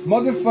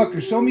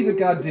 Motherfucker, show me the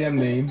goddamn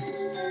name.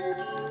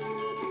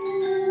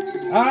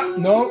 Ah,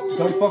 no,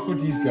 don't fuck with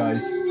these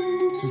guys.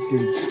 Too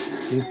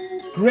scared.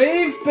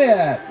 Grave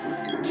bat.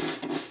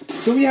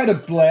 So we had a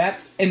blat,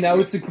 and now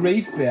it's a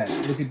grave bat.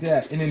 Look at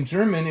that. And in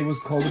German, it was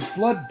called a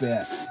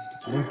bloodbath.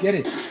 I don't get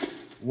it.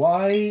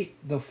 Why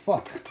the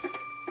fuck?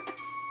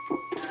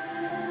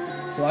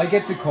 So I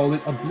get to call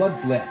it a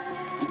bloodblat.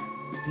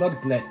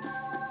 Bloodblat.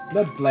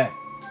 Bloodblat.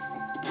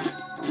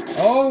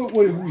 Oh,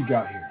 who we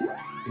got here?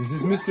 Is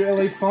this Mr.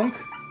 LA Funk?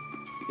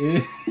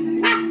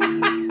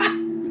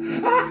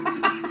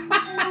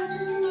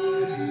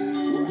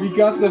 We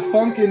got the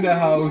funk in the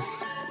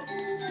house.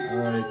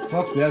 Alright,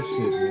 fuck that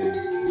shit,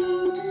 man.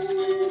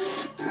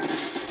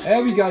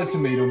 And we got a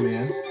tomato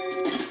man.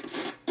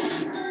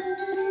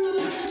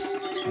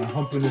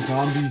 Humping the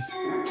zombies.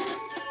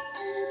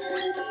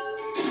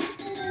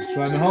 You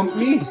trying to hump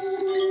me?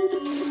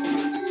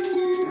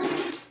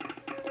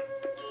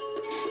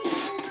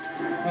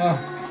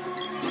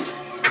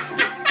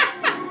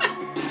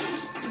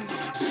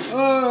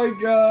 Oh my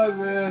god,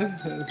 man.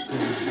 That's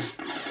crazy.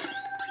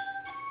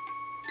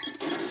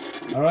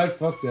 Alright,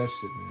 fuck that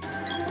shit, man.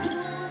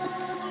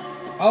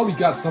 Oh, we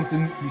got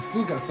something. We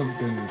still got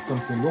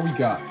something. What we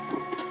got?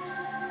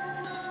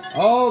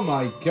 Oh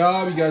my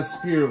god, we got a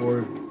spirit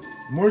orb.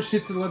 More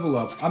shit to level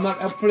up. I'm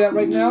not up for that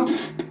right now. I'm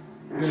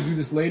gonna do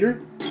this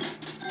later.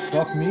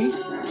 Fuck me.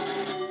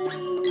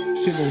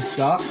 Shit won't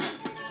stop.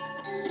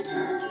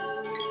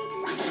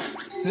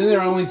 So there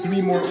are only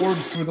 3 more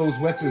orbs for those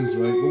weapons,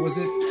 right? What was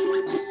it?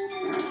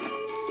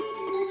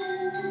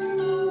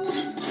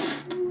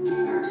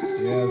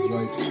 Yeah, that's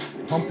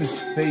right. Pump his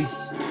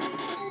face.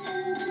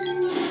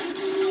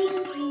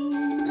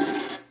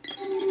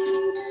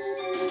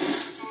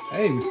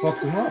 Hey, we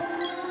fucked him up.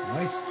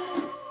 Nice.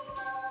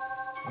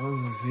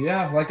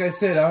 Yeah, like I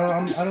said,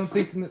 I don't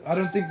think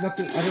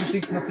nothing.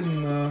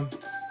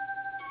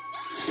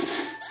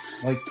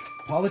 Like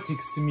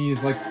politics to me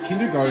is like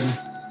kindergarten.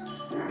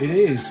 It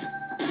is.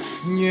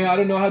 Yeah, I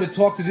don't know how to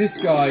talk to this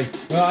guy.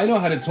 Well, I know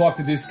how to talk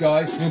to this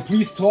guy. Well,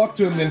 please talk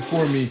to him then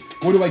for me.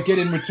 What do I get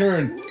in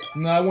return?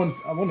 No, I want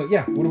to,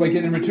 yeah, what do I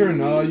get in return?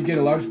 Oh, you get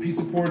a large piece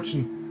of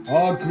fortune.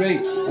 Oh,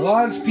 great. A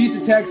large piece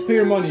of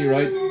taxpayer money,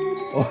 right?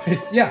 Oh,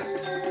 yeah.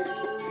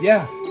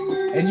 Yeah.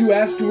 And you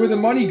ask where the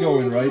money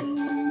going, right?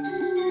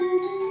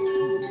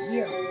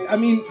 Yeah, I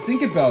mean,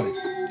 think about it.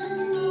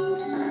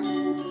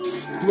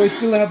 Do I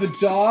still have a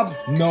job?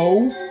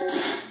 No.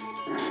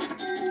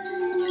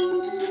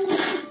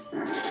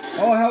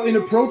 Oh, how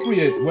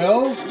inappropriate.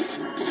 Well,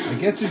 I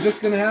guess you're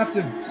just gonna have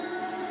to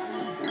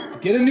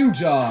get a new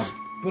job.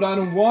 But I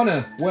don't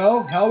wanna.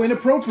 Well, how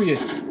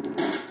inappropriate.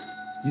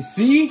 You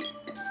see?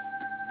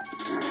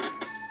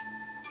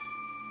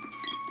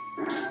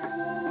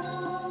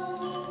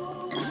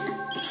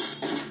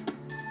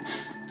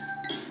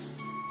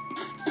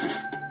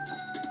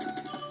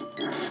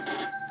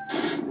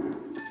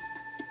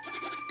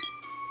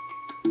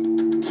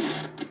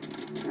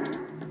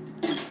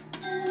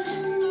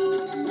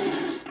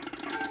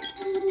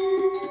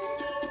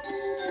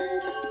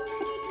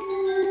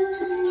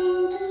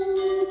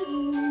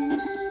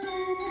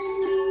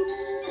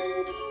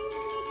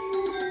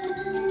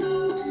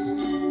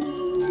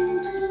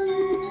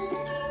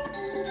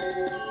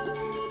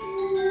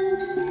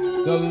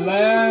 The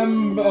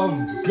Lamb of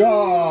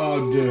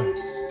God.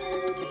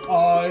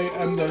 I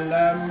am the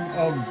Lamb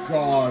of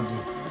God.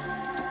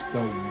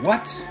 The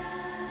what?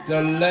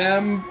 The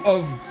Lamb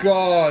of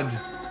God.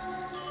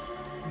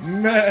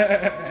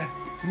 Meh.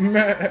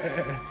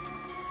 Meh.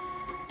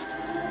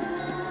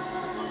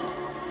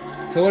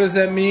 So what does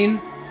that mean?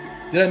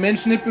 Did I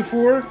mention it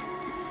before?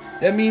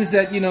 That means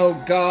that, you know,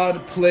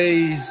 God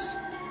plays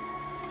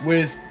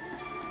with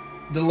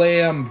the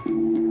lamb.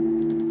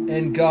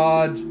 And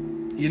God,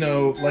 you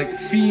know, like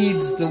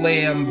feeds the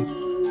lamb.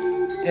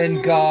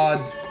 And God,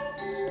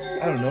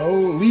 I don't know,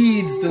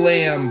 leads the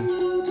lamb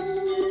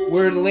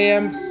where the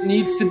lamb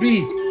needs to be.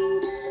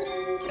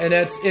 And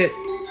that's it.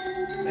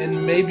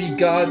 And maybe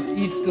God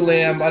eats the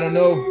lamb, I don't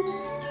know.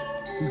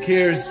 Who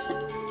cares?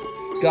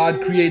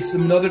 God creates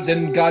another,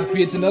 then God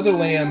creates another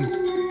lamb.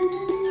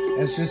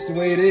 That's just the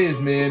way it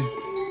is, man.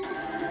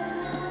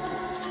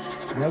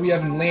 Now we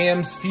have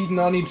lambs feeding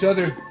on each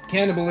other.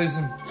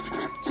 Cannibalism.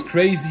 It's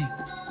crazy.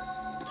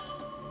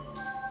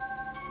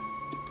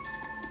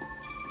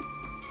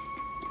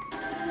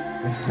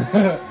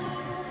 There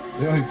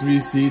are only 3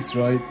 seats,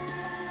 right?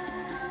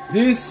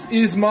 This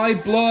is my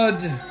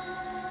blood.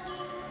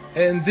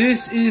 And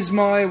this is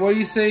my... What do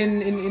you say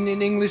in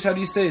English? How do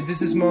you say it?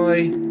 This is my...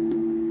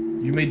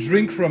 You may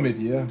drink from it,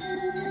 yeah?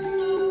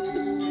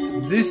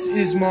 This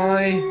is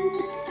my...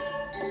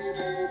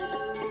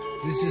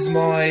 This is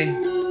my...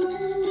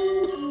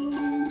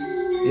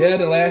 Yeah,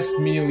 the last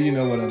meal, you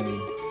know what I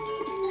mean.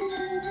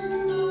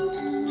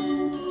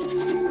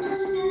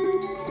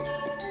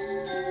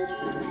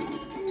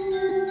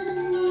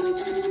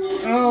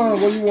 Oh,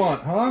 what do you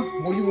want, huh?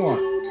 What do you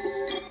want?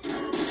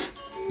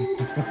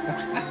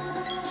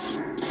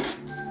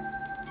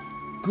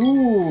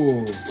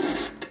 Cool.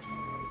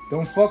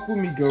 Don't fuck with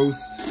me,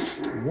 ghost.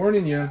 I'm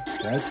warning you.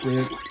 That's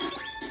it.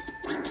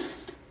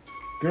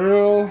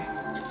 Girl,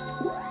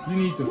 you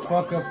need to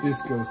fuck up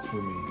this ghost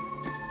for me.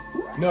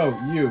 No,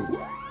 you.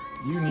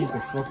 You need to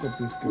fuck up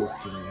this ghost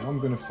for me. I'm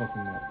gonna fuck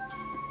him up.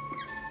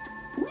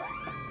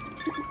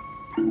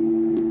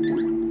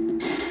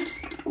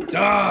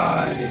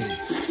 Die!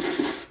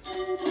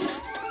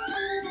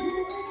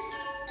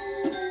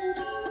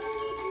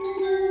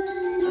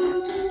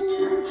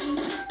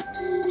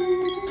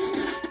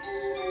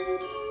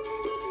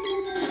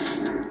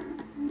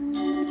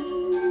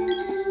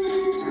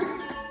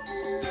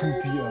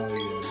 Poopy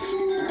Aria.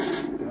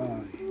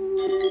 Die.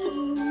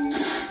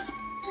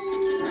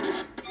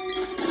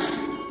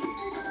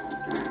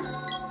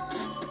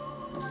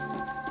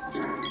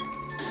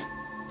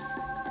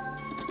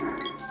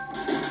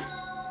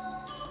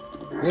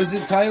 Was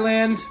it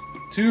Thailand?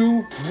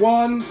 2,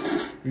 1.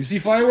 You see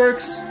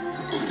fireworks?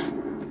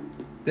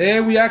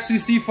 There, we actually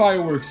see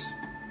fireworks.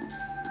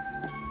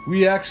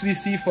 We actually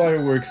see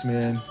fireworks,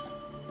 man.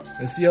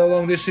 Let's see how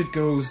long this shit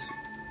goes.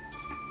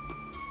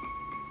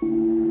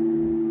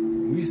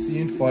 We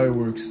seeing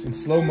fireworks in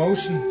slow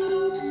motion.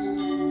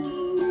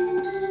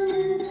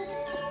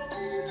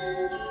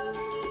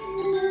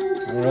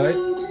 Alright.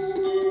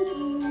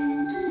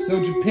 So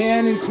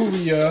Japan and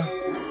Korea.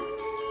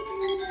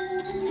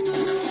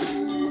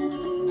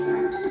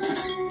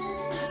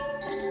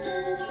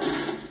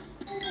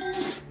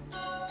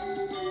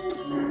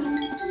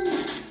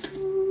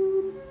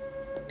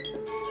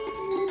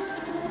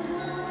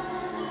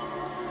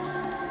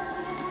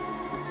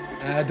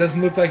 It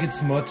doesn't look like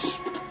it's much.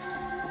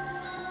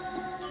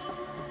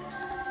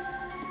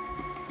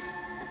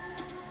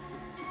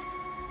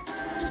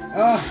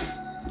 Ah!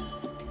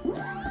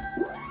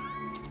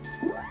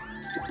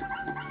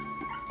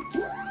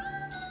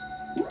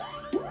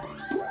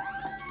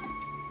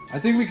 I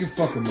think we can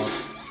fuck him up.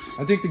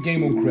 I think the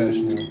game won't crash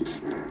now.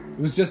 It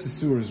was just the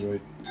sewers,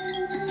 right?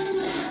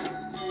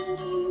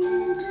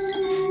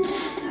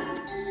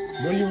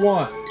 What do you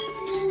want?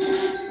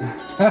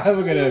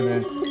 Look at that,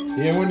 man.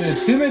 You want to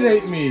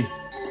intimidate me.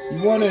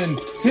 You want to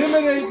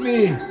intimidate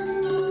me.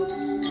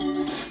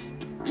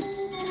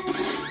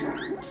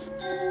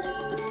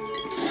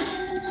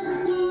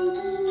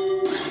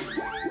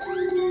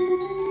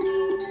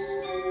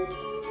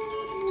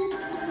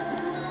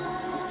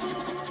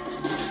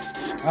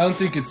 I don't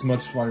think it's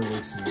much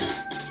fireworks in there.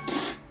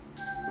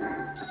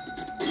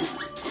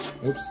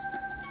 Oops.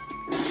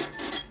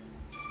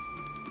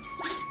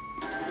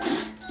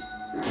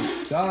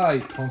 Die,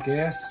 punk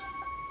ass.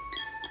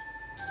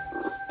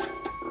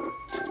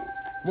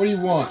 What do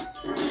you want?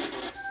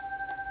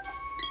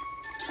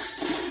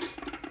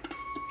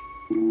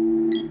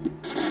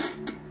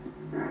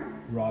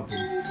 Robin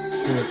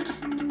Foot.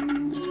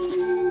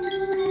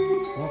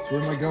 Fuck,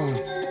 where am I going?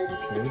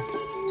 Okay.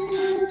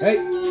 Hey!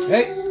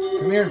 Hey!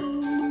 Come here.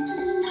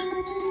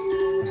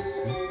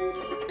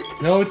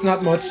 No, it's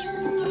not much.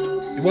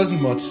 It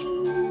wasn't much.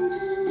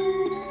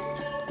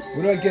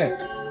 What do I get?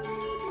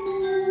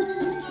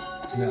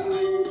 Nah.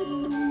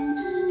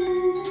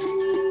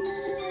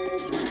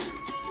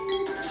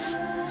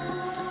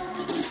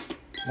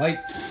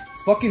 Like,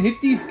 fucking hit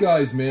these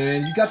guys,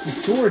 man. You got the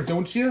sword,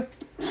 don't you?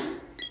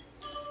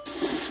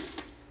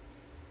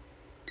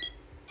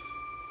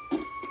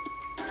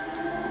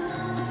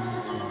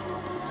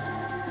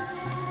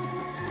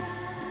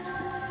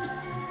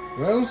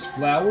 Are those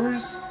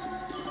flowers?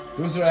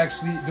 Those are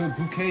actually those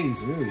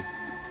bouquets, really.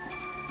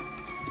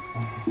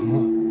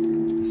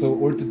 So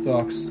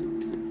orthodox.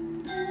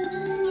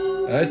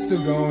 It's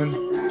still going.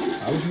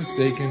 I was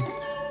mistaken.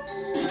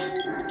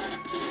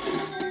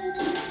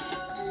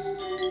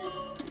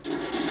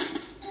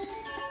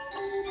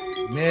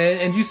 Man,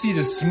 and you see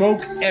the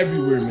smoke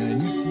everywhere,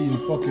 man. You see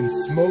fucking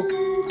smoke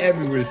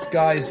everywhere. The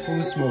sky is full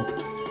of smoke.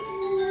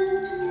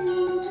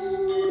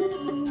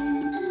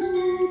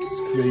 It's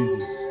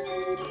crazy.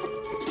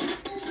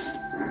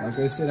 Like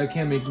I said, I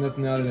can't make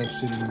nothing out of that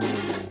shit anymore,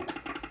 man.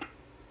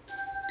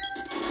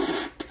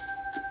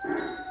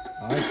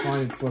 I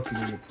find it fucking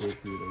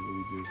inappropriate, I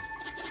really do.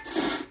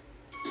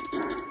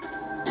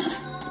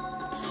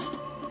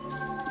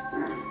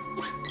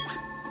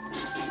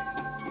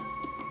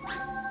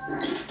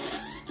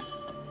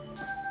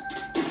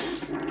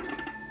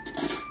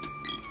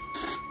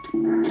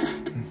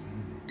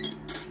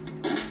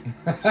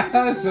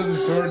 Shove the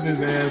sword in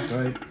his ass,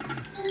 right?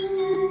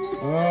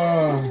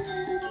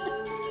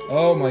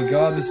 Oh my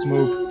god, the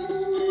smoke.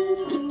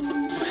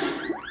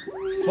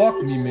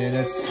 Fuck me, man,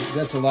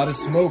 that's a lot of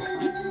smoke.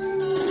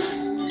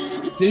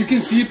 So you can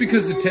see it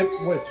because the temp...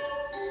 What?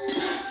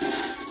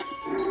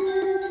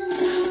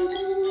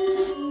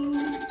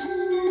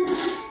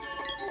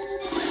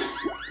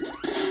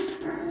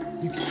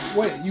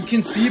 You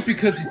can see it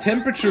because the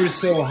temperature is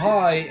so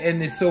high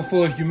and it's so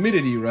full of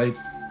humidity, right?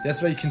 That's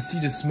why you can see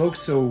the smoke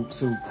so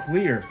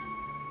clear.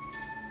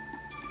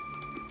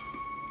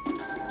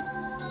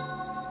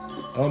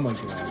 Oh my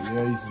god,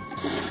 yeah, he's in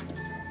town.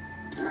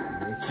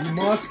 Let's see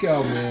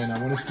Moscow, man. I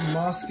want to see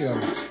Moscow.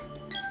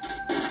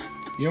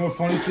 You know what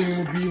funny thing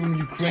would be when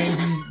Ukraine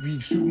be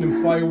shooting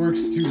them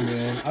fireworks too,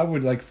 man. I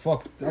would think like,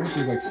 fuck, what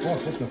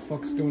the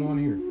fuck is going on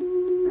here?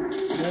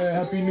 Yeah,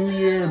 Happy New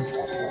Year.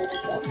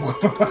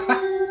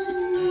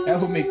 That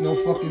would make no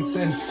fucking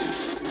sense.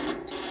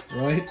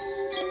 Right?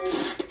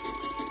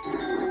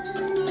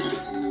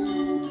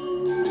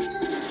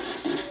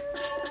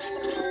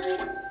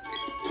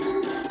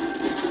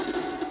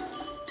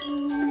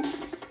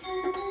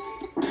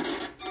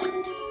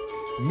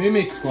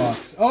 Mimic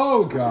box.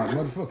 Oh god,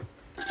 motherfucker.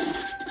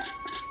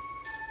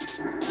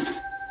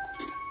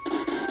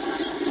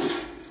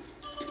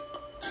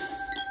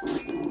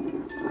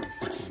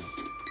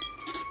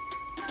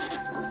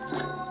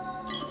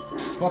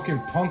 Fucking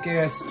punk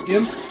ass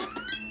imp.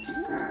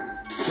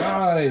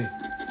 Die.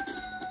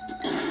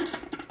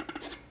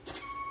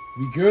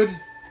 We good?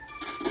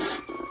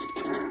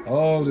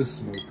 Oh, the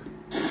smoke.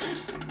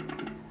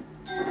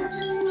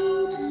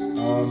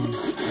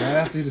 I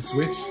have to hit a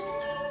switch.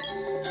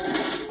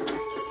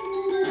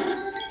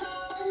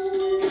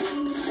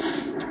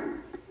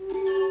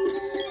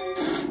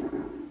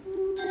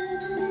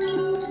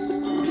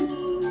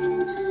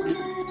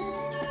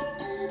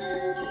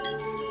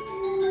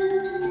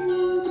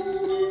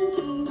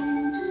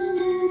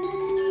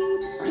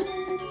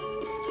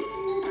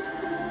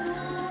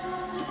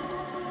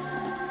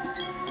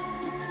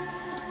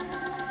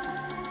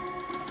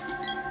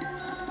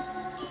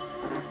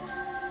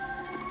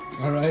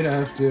 Alright, I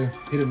have to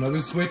hit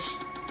another switch.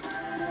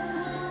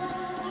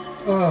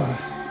 Ah,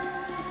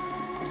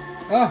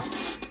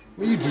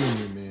 what are you doing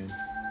here, man?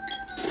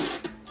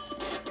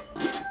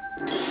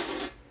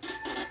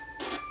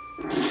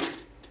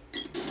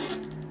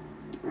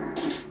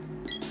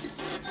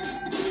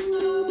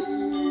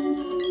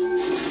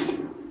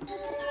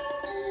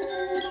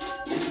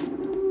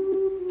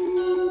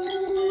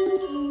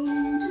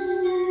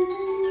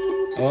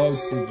 Oh,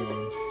 it's still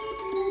going.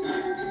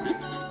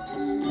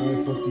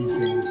 Alright, fuck these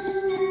guys.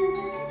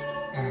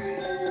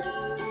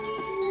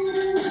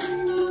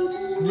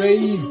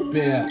 Grave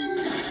Bear.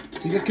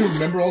 Think I can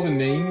remember all the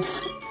names?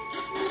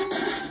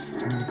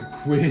 A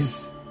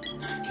quiz.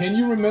 Can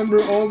you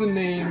remember all the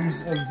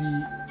names of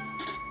the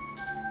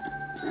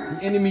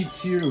enemy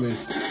tier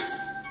list?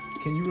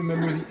 Can you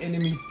remember the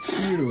enemy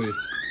tier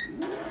list?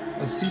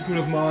 A Secret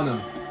of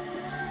Mana.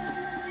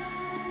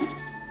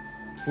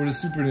 For the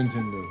Super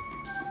Nintendo.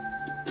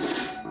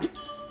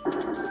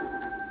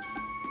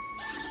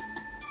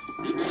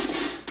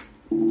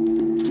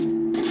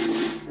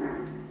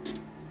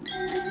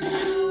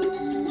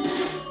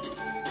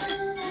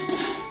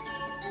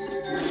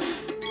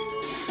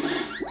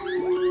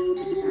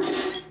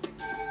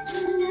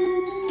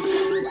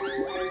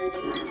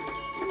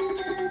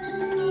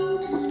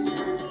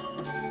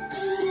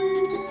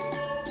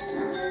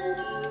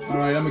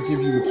 Alright, I'm gonna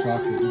give you a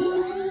chocolate.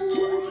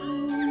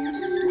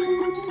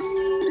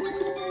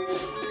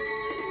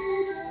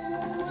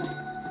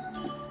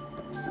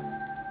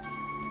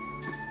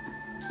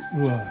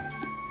 Whoa.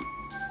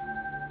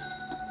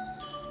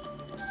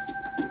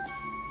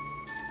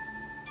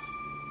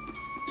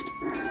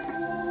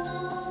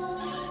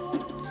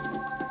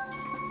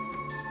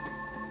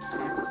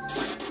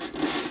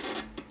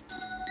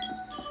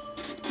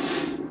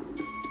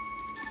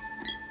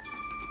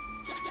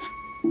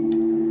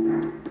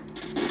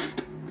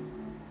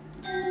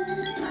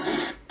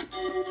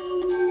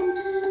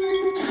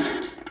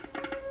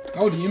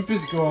 Oh, the imp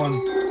is gone.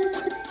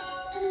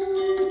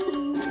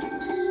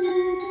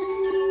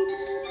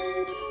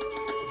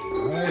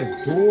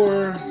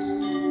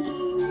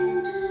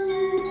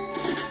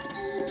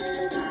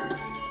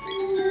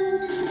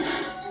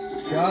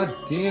 God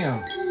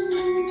damn.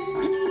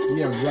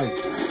 Yeah, right.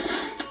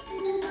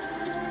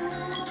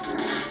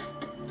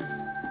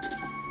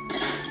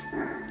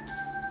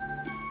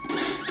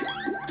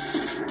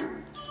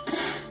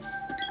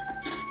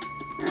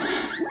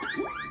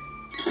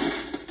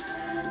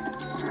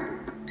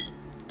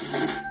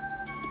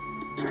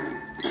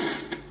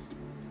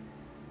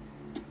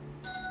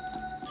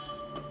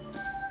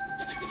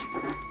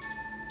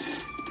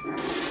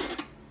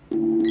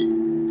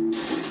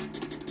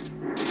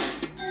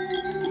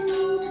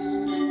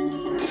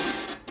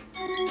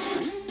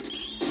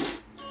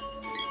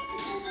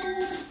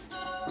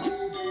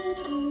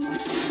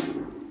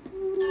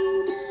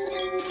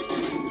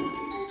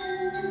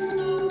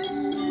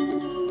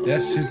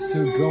 That shit's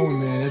still going,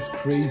 man. That's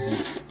crazy.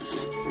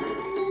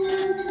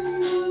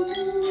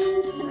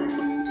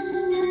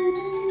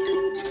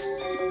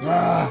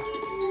 Ah!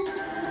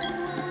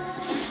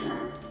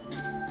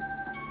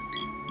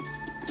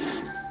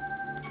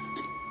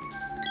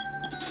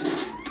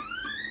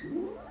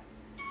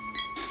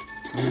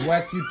 I'll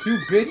whack you too,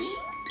 bitch.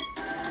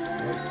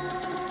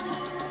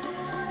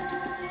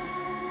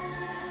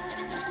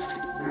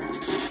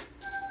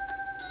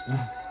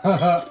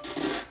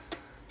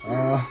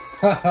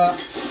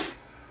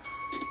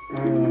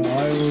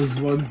 I was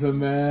once a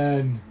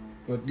man,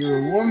 but you're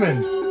a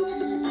woman.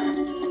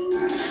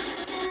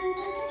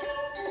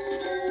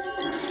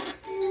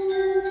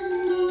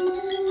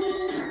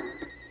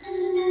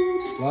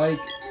 Like,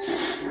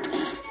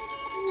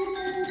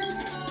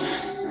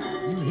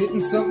 you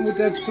hitting something with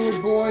that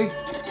sword, boy?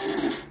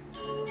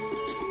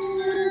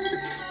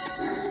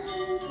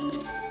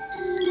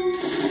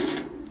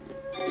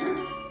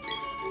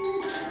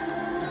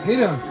 Hit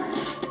him.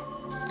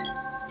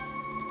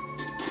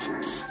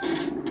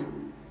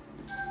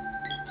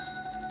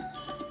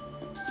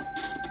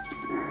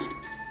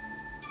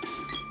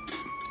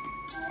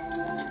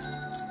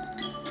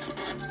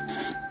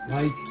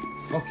 Like,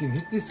 fucking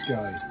hit this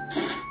guy.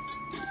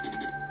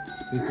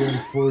 They're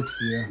throwing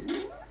forks, yeah.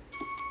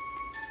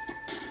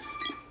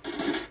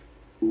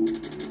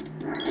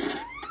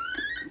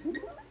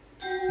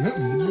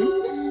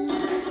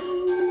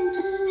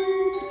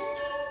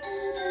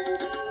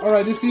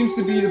 Alright, this seems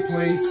to be the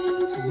place,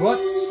 but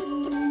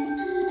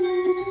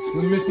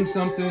still missing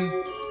something.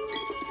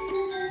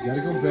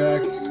 Gotta go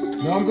back.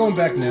 No, I'm going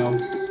back now. I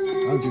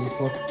don't give a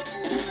fuck.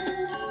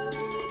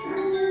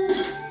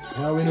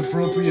 How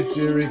inappropriate,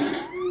 Jarek.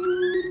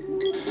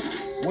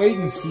 Wait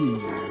and see,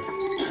 man.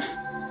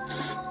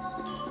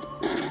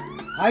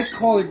 I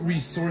call it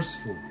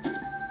resourceful.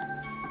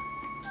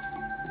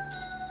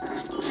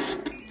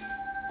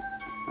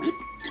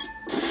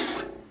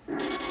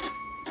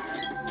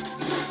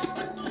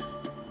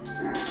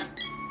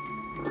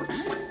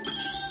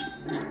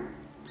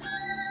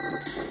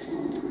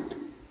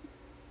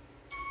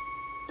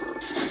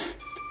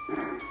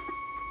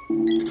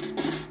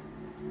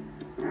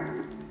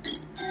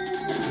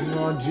 Come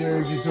on,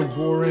 Jarek, you're so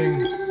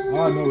boring.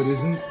 Oh, no, it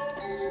isn't.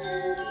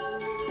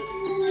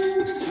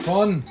 It's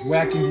fun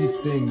whacking these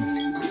things.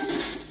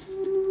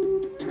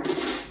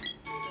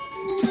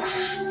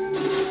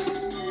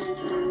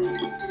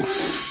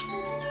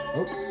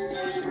 Oh.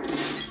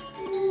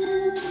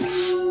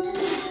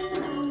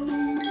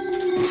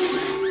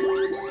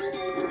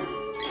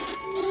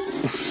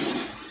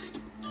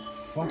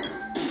 Fuck.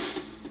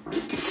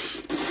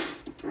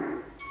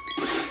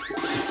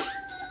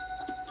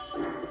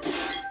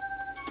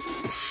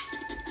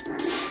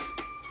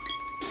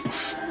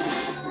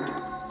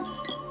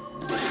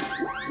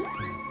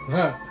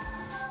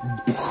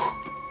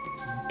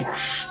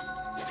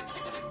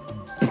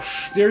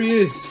 There he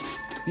is.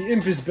 The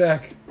imp is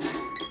back.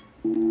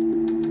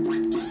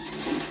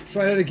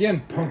 Try that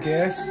again, punk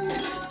ass.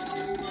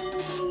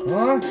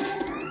 Huh?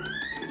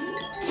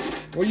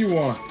 What do you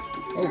want?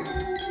 Oh.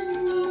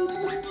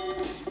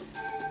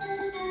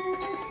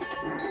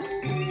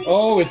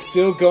 Oh, it's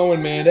still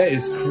going, man. That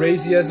is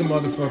crazy as a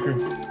motherfucker.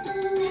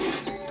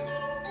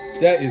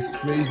 That is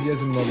crazy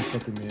as a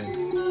motherfucker, man.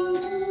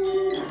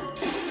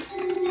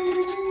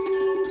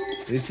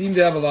 They seem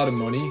to have a lot of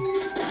money.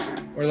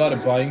 Or a lot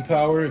of buying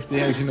power if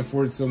they can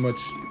afford so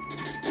much.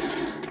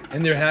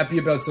 And they're happy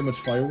about so much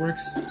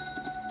fireworks.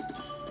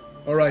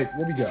 Alright,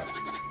 what we got?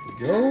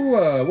 Here we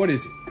go. What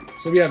is it?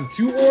 So we have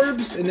 2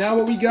 orbs, and now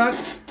what we got?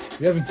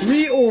 We have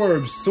 3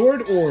 orbs.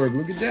 Sword orb.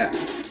 Look at that.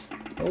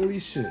 Holy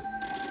shit.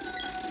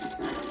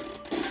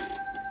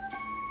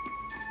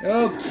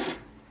 Help!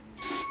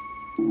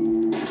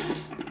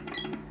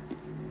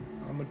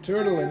 I'm a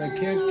turtle and I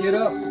can't get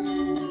up.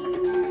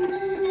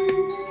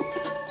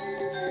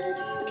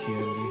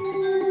 Candy.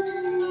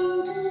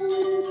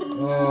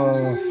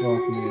 Oh,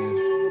 fuck, man.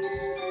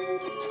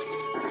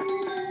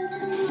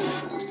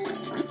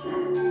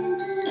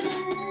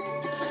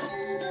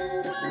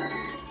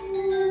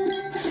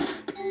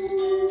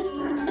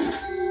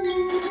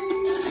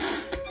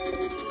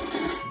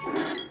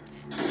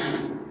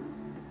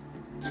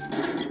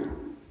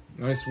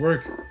 Nice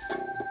work.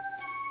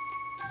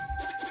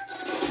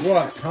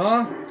 What,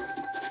 huh?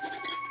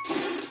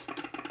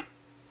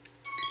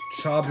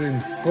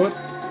 Chopping foot?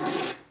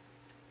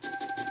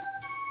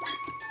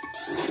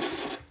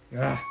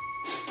 Ah.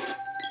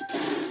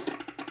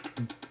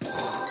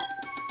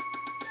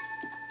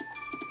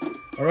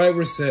 Alright,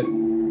 we're set.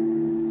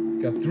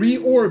 Got 3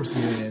 orbs,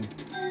 man.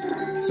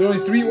 So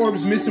only 3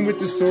 orbs missing with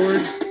the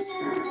sword.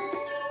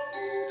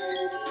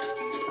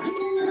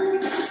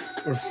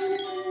 Or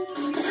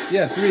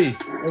yeah, 3.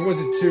 Or was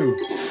it 2?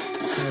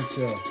 Can't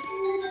tell.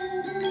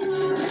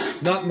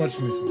 Not much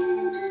missing.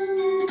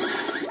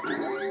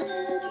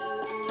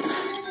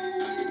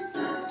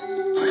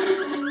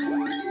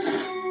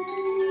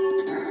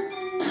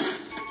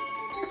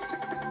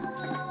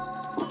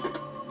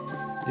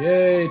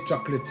 Yay,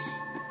 chocolate.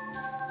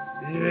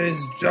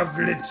 Yes,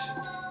 chocolate.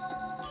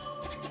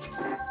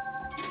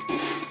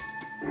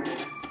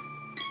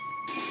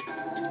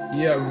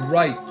 Yeah,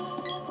 right.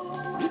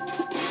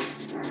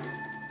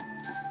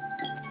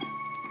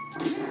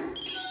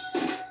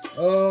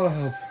 Oh,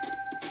 help.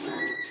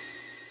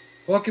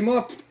 Fuck him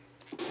up.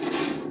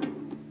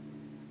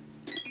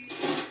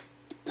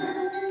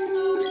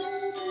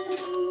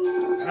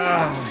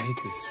 Ah, I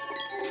hate this.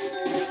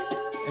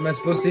 Am I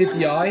supposed to hit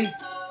the eye? Is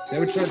that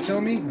what you're trying to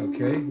tell me?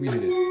 Okay, we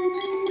hit it.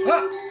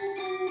 Ah!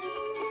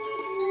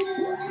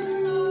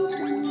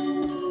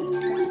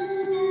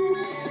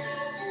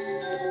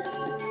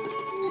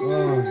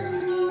 Oh, God.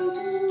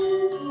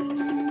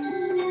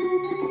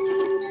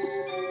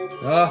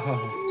 Ah.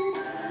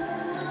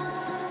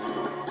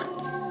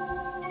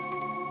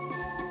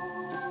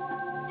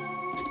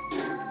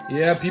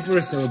 Yeah, people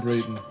are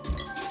celebrating.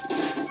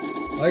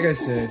 Like I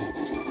said,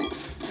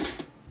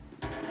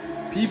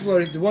 people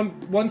are, the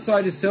one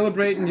side is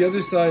celebrating, the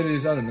other side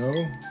is, I don't know,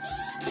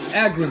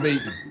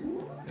 aggravating.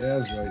 Yeah,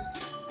 that's right.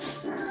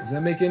 Does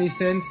that make any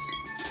sense?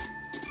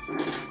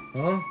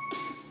 Huh?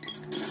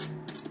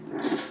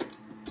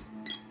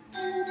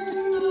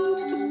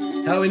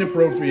 How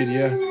inappropriate,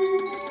 yeah.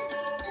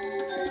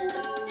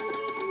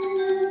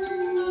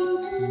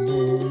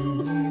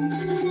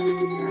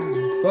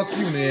 Fuck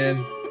you,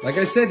 man. Like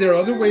I said, there are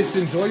other ways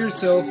to enjoy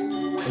yourself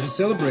or to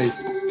celebrate.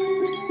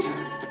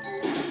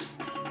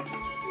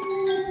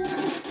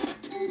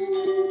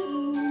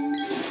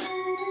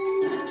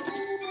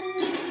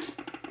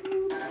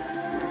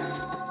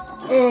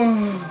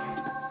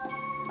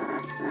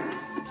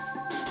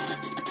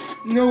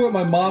 You know what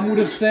my mom would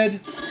have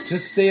said?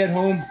 Just stay at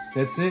home.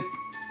 That's it.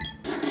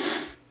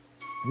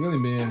 Really,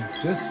 man.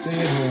 Just stay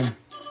at home.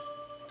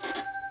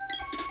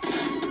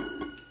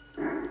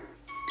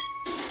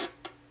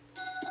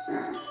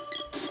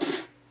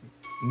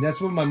 And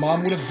that's what my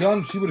mom would have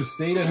done. She would have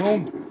stayed at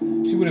home.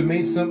 She would have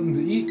made something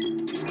to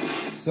eat.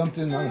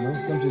 Something, I don't know,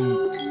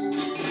 something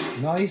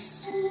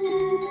nice.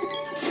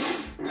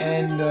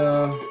 And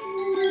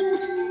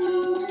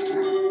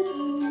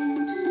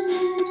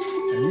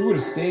we would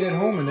have stayed at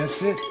home, and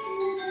that's it.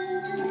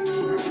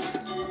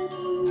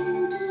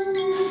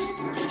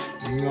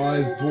 No,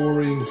 it's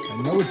boring.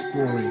 I know it's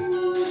boring.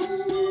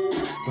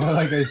 But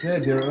like I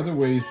said, there are other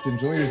ways to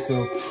enjoy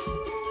yourself.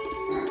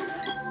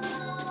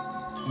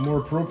 More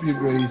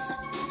appropriate ways.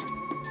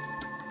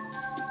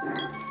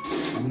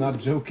 I'm not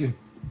joking.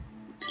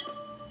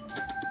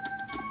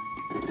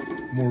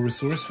 More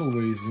resourceful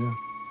ways, yeah.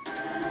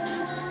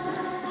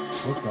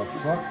 What the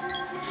fuck?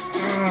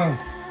 Ugh.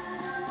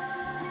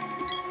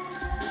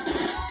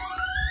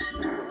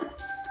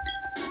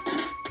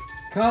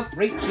 Comp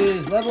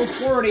reaches level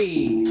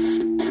 40.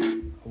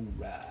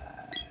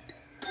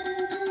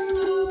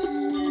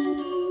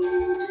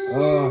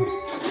 Alright.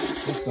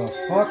 What the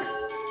fuck?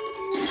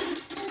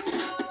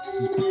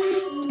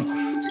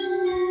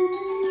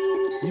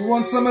 You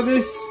want some of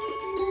this?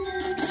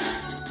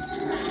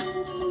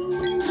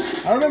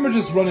 I remember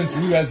just running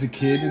through as a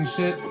kid and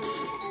shit.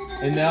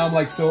 And now I'm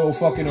like so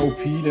fucking OP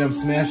that I'm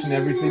smashing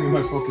everything in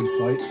my fucking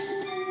sight.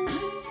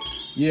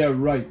 Yeah,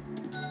 right.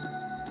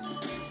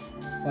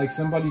 Like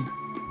somebody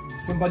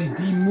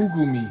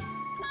de-moogle me.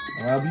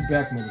 I'll be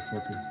back,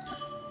 motherfucker.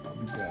 I'll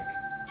be back.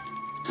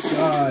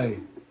 Die.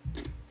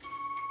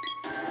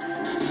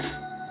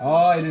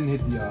 Oh, I didn't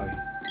hit the eye.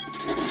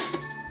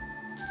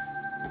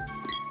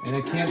 And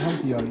I can't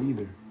hunt the eye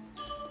either.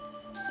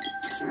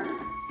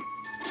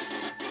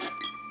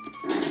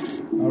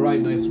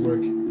 Alright, nice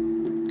work.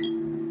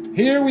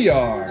 Here we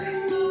are.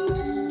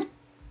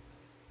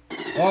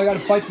 Oh, I gotta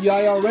fight the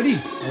eye already?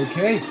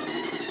 Okay.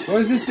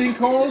 What is this thing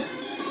called?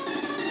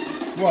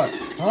 What?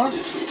 Huh?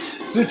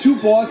 So there are 2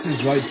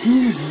 bosses, right?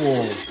 Doom's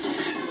Wall.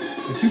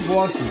 The 2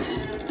 bosses.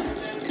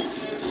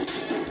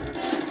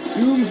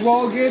 Doom's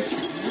Wall gets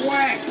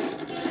whacked!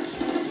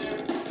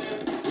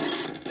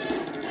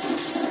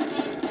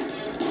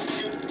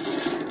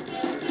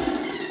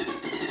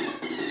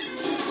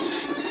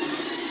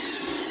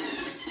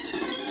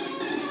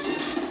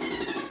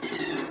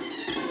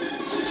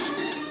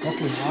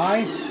 Fucking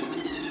eye?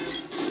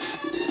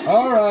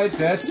 Alright,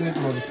 that's it,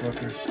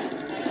 motherfucker.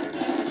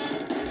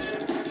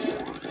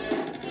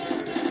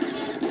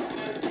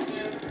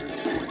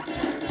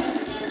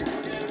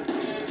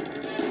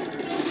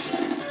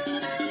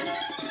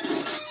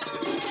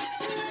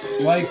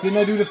 Like, didn't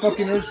I do the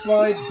fucking earth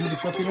slide? Do the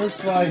fucking earth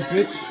slide,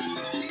 bitch.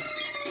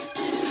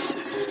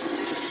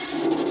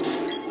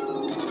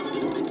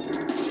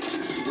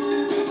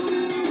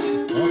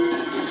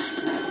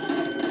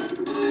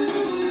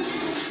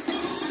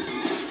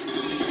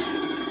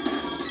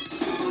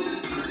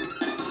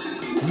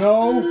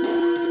 No.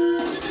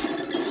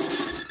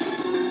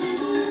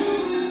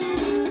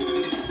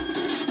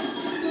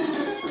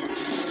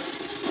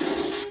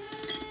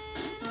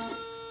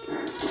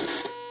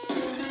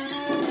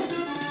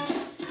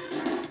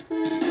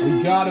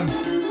 We got him.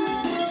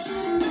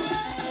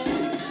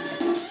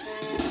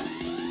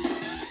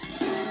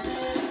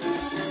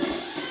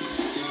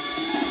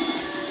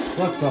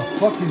 What the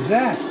fuck is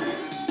that?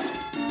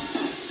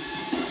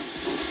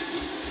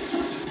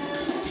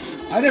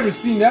 I never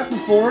seen that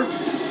before.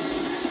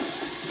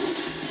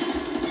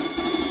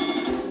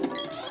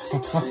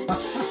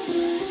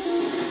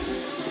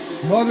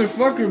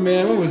 Motherfucker,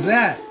 man, what was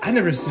that? I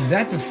never seen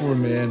that before,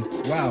 man.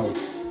 Wow.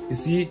 You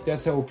see,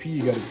 that's how OP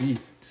you gotta be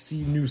to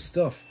see new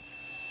stuff.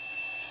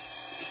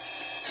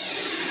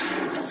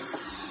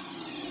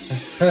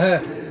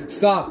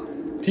 Stop.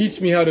 Teach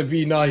me how to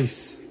be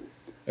nice.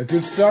 A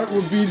good start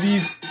would be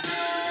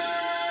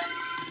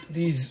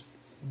these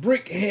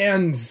brick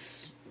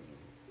hands.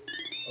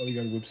 Oh, you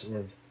got a whip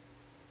sword.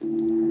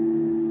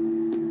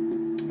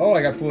 Oh,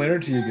 I got full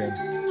energy again.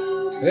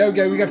 Yeah,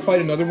 we got to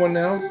fight another one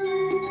now.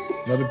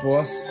 Another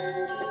boss.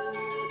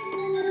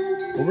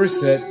 Well, we're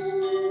set.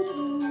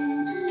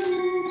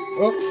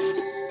 Oh.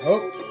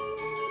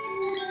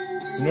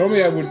 So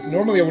normally I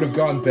would have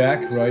gone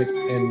back, right,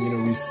 and you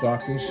know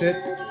restocked and shit.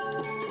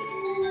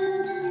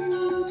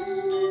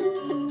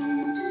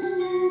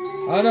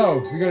 I don't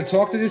know. We gonna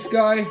talk to this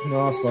guy?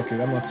 No, fuck it.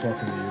 I'm not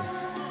talking to you.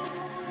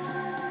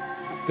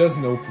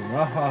 Doesn't open.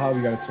 Ah ha ha.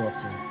 We gotta talk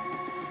to him.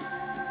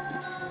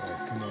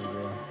 Alright, come on,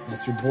 girl.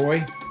 That's your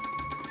boy.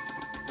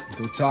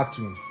 Go talk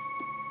to him.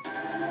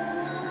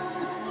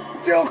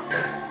 Dilk!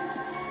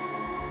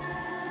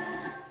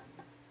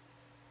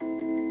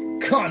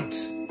 Cunt!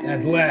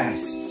 At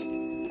last!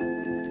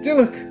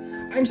 Dilk!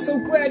 I'm so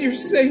glad you're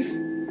safe!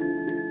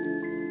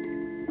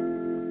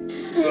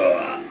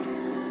 Ugh.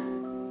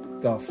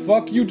 The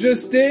fuck you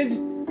just did?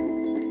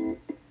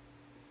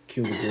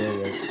 Kill the girl,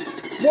 right?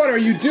 What are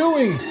you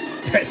doing?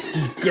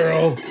 Pesky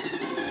girl!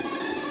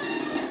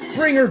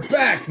 Bring her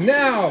back,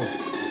 now!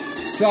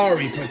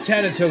 Sorry, but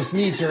Thanatos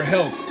needs her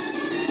help.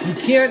 You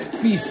can't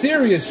be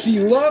serious, she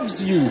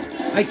loves you!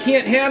 I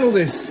can't handle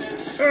this!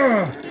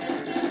 Ugh!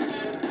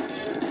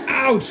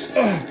 Ouch!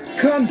 Ugh!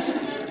 Cunt!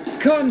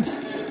 Cunt!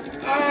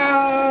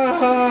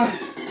 Ah!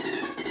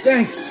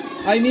 Thanks,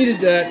 I needed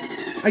that.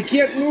 I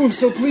can't move,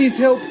 so please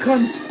help,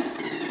 cunt!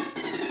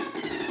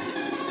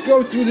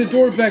 Go through the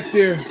door back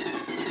there.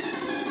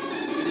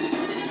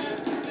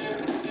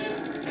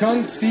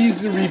 Cunt sees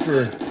the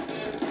Reaper.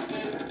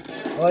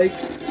 Like,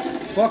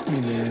 fuck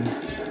me, man.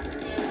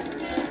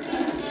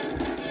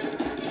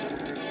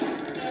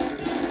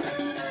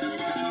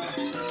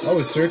 Oh,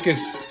 a circus.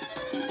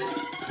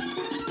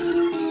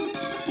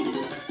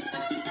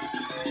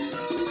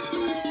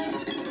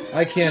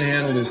 I can't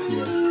handle this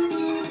here.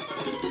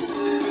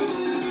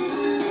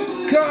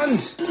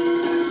 Cunt!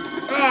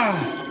 Ah!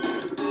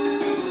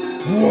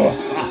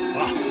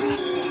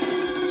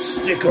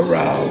 Stick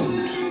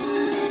around.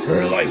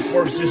 Her life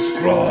force is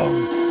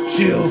strong.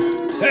 She'll...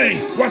 Hey,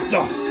 what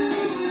the...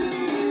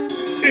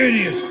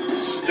 Idiot!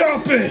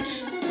 Stop it!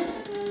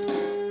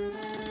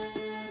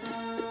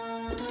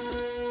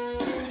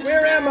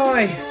 Where am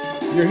I?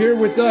 You're here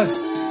with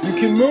us. You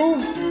can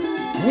move?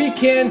 We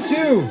can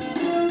too.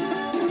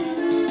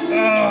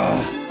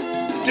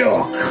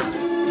 Duck.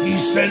 He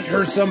sent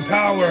her some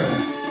power.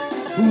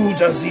 Who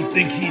does he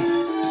think he's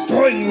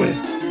toying with?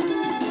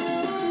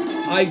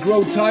 I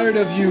grow tired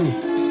of you.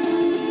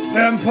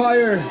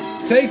 Vampire,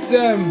 take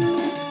them.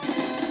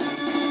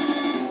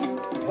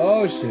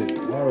 Oh shit,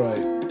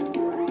 alright.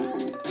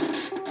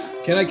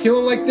 Can I kill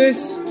him like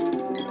this?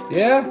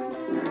 Yeah?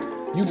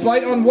 You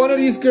bite on one of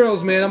these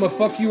girls, man, I'm gonna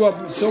fuck you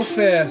up so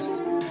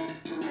fast.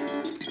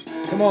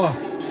 Come on.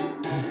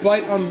 You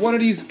bite on one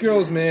of these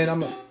girls, man,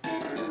 I'm gonna...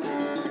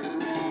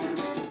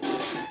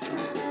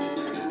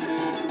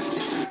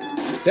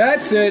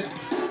 That's it.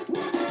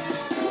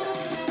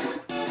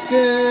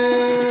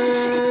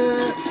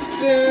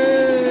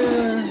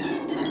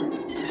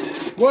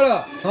 What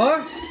up,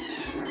 huh?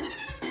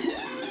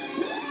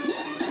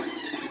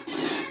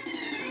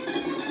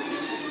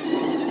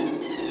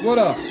 What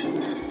up?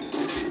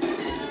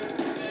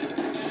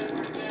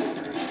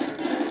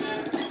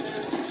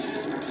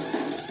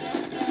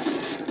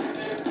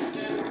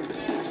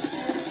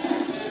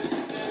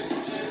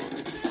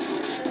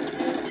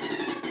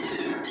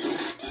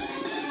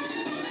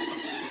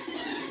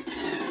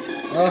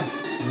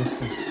 Missed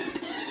him.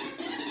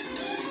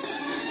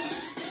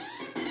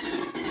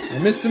 I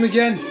missed him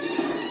again.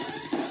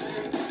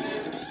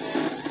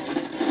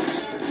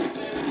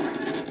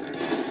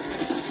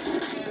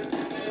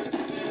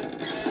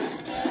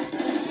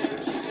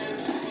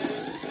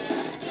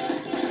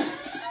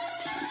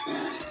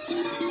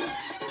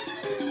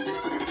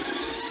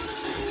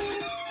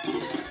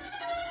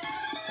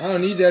 I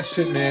don't need that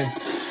shit, man.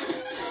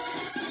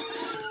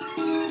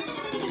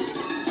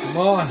 Come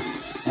on.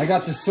 I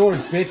got the sword,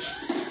 bitch.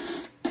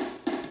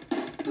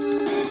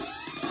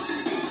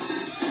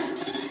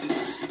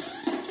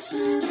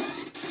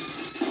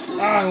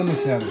 I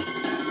almost have it.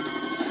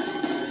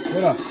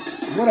 What up?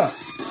 What up?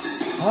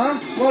 Huh?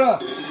 What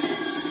up?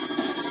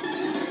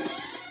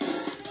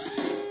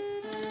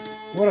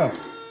 What up?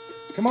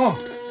 Come on.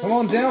 Come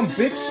on down,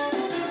 bitch.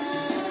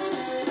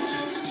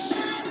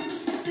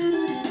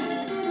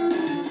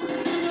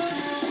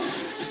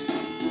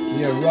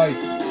 Yeah, right.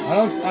 I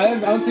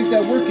don't think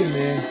that working,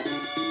 man.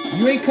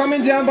 You ain't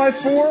coming down by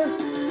 4?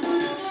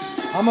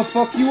 I'ma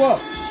fuck you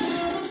up.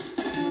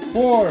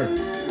 4,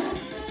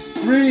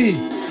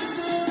 3,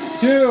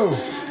 2,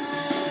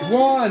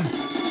 1.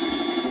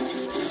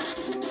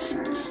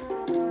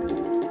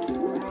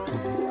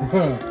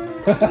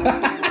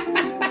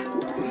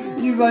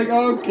 He's like,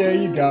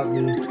 okay, you got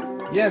me.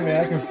 Yeah,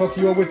 man, I can fuck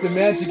you up with the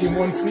magic in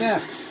one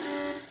snap.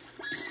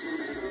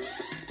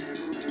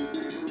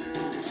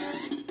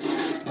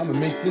 I'm gonna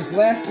make this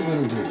last a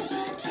little bit.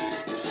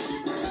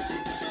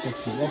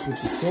 Fuck you up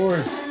with the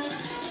sword.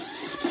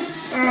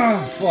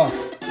 Ah, fuck.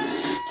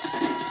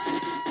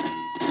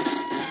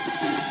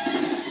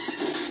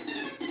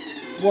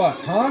 What,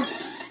 huh?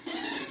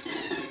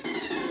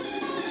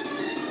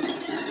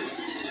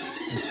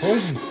 It's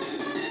poison.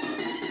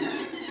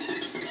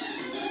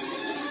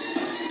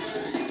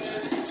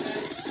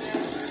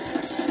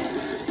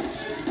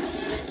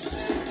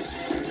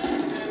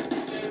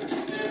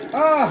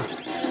 Ah!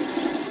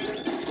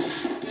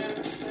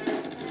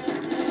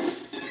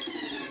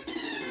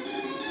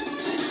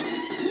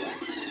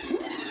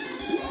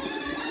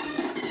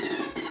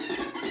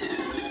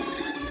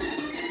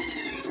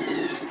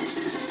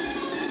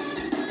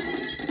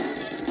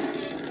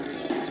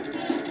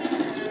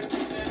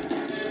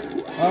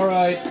 All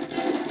right.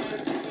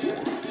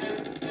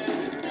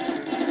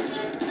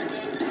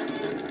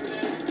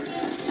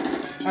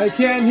 I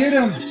can't hit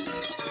him.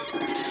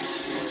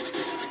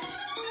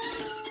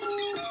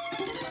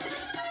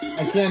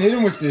 I can't hit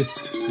him with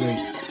this. Wait.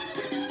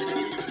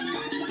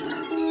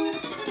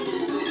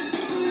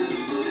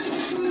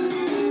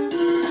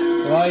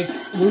 Like,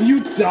 will you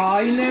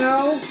die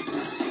now?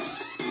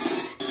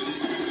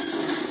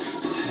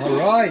 All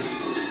right.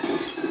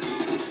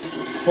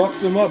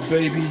 Fucked him up,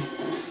 baby.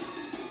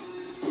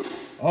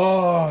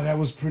 Oh, that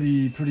was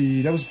pretty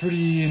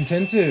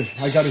intensive,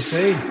 I gotta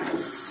say.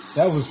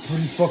 That was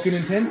pretty fucking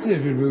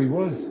intensive, it really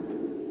was.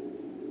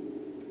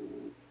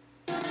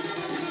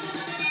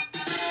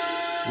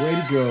 Way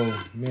to go.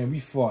 Man, we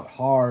fought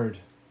hard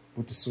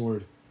with the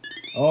sword.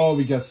 Oh,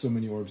 we got so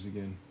many orbs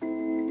again.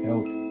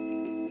 Help.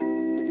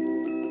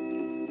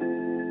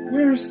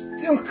 Where's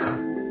Dilk?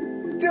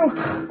 Dilk!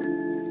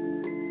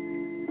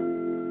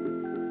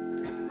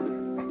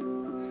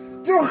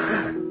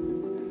 Dilk!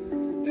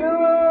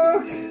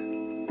 Dilk!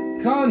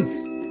 Cunt!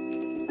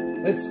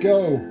 Let's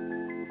go.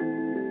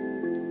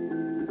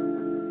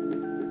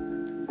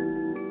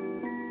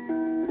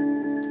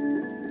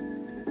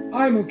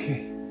 I'm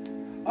okay.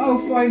 I'll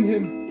find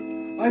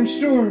him. I'm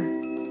sure.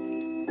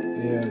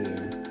 Yeah.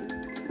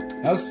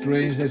 How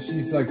strange that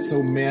she's like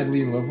so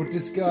madly in love with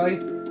this guy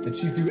that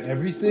she'd do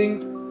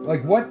everything.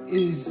 Like, what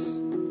is...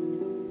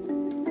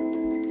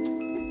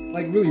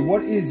 Like, really,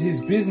 what is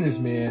his business,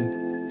 man?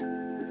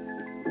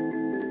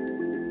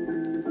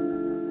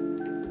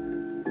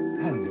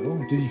 I don't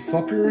know. Did he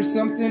fuck her or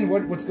something?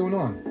 What's going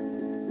on?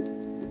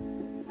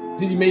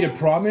 Did he make a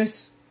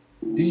promise?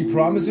 Did he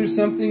promise her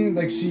something?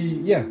 Like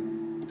yeah.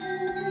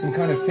 Some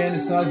kind of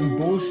fantasizing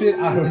bullshit?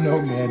 I don't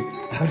know, man.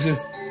 I was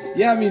just...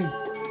 Yeah, I mean...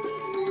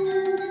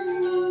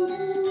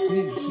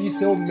 See, she's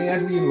so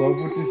madly in love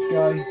with this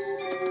guy.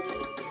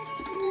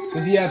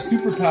 Does he have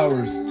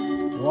superpowers?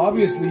 Well,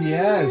 obviously he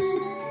has.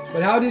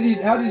 But how did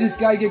this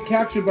guy get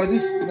captured by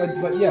this...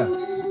 But yeah.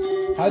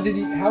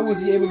 How was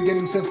he able to get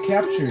himself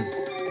captured?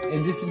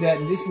 And this and that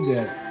and this and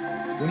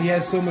that. When he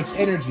has so much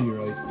energy,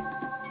 right?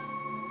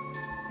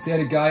 See,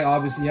 the guy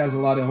obviously has a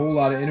whole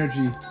lot of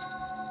energy.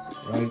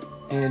 Right?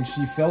 And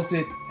she felt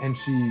it, and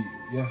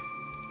yeah.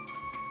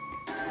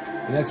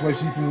 And that's why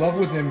she's in love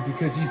with him,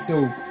 because he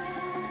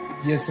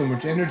has so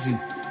much energy.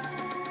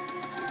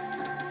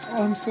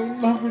 Oh, I'm so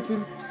in love with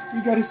him.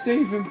 We gotta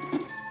save him.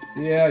 So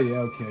yeah,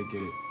 okay, I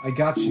get it. I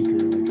got you,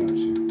 girl, I got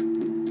you.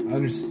 I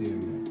understand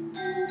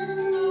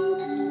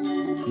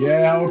that.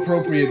 Yeah, how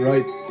appropriate,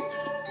 right?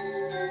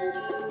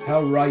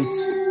 How right.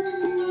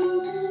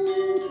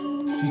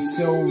 She's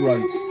so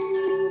right.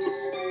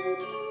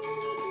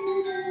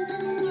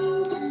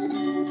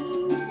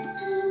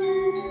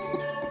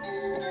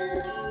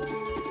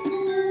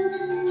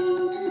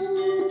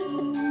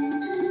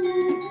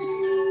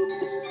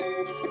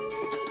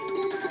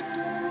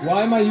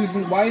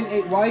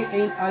 Why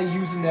ain't I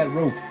using that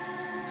rope?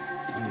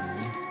 I don't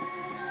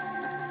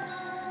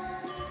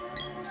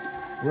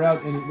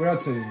know. We're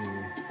outside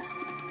anyway.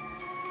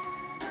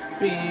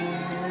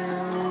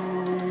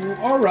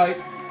 Alright.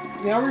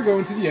 Now we're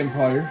going to the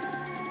Empire.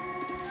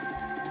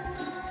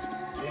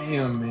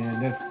 Damn, man,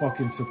 that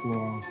fucking took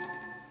long.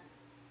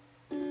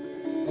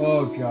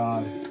 Oh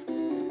god.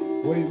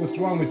 Wait, what's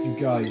wrong with you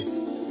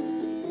guys?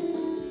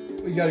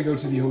 We gotta go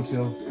to the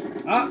hotel.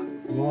 Ah!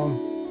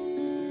 Wrong.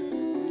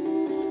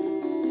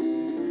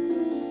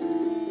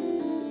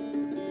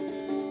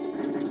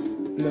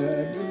 Blah,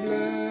 blah,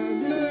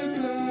 blah,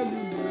 blah,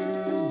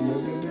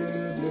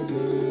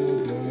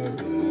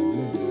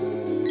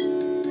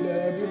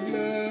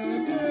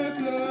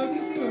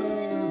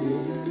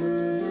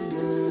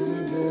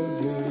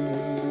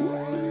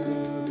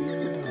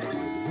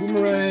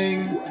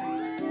 boomerang.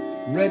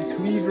 Red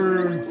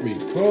cleaver, great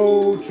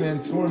bow,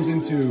 transforms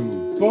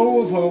into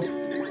bow of hope.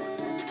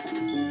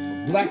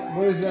 Black,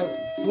 what is that?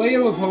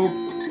 Flail of hope.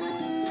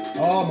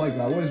 Oh my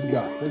god, what has we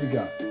got? What do we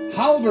got?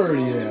 Halberd,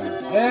 yeah.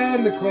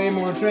 And the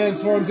claymore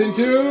transforms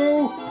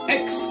into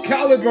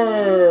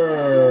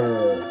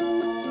Excalibur.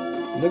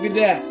 Look at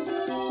that.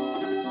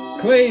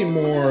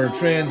 Claymore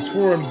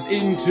transforms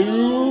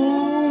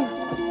into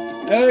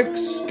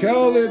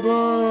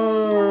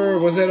Excalibur.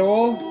 Was that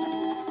all?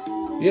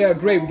 Yeah,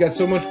 great. We got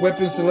so much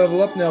weapons to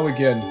level up now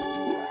again.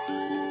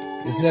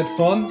 Isn't that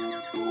fun?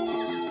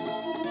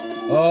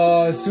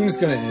 Soon it's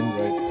gonna end,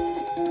 right?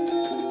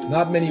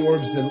 Not many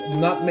orbs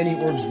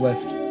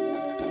left.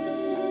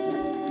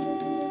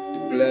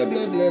 Blah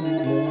blah blah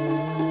blah blah.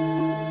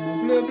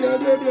 Blah blah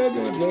blah blah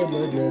blah blah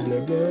blah blah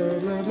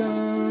blah blah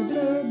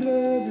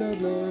blah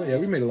blah. Yeah,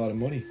 we made a lot of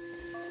money.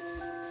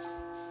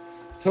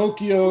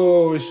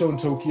 Tokyo is showing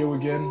Tokyo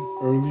again.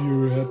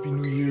 Earlier, Happy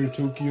New Year,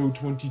 Tokyo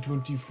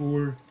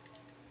 2024.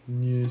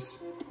 Yes.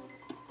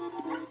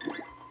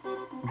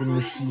 The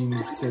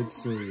machine said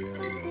so, yeah, I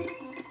know.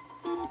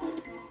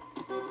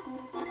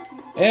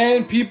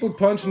 And people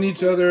punching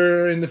each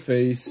other in the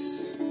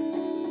face.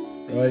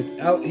 Right?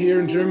 Out here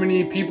in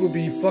Germany, people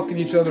be fucking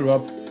each other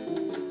up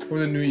for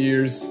the New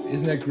Year's.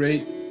 Isn't that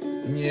great?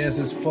 And yes,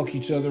 let's fuck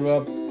each other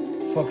up.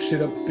 Fuck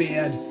shit up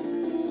bad.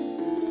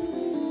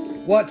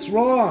 What's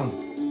wrong?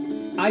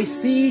 I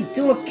see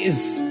Diluk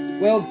is...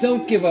 Well,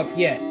 don't give up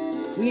yet.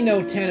 We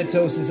know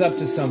Thanatos is up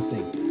to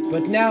something.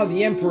 But now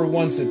the Emperor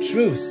wants a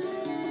truce.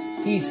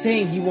 He's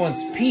saying he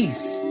wants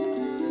peace.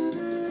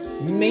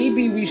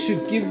 Maybe we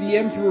should give the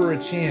Emperor a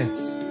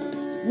chance.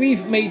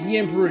 We've made the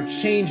Emperor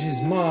change his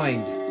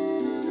mind.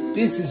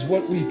 This is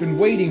what we've been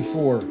waiting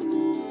for.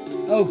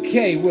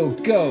 Okay, we'll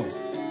go.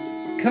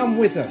 Come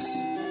with us.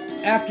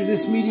 After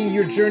this meeting,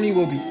 your journey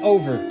will be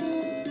over.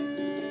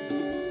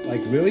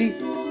 Like, really?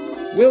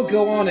 We'll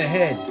go on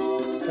ahead.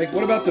 Like,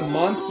 what about the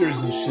monsters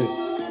and shit?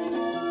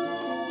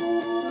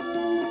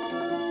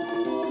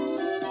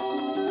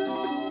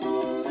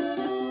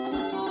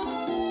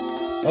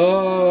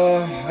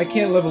 I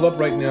can't level up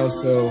right now,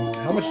 so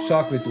how much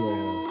chocolate do I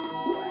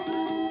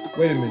have?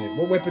 Wait a minute,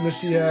 what weapon does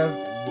she have?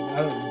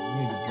 I don't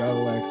need the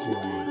battle axe. Wait a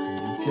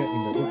minute. You get me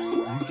the, oops,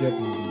 you get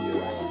me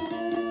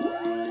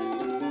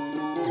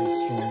the,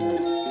 stronger.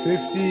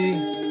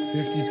 50,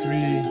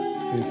 53,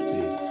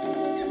 50.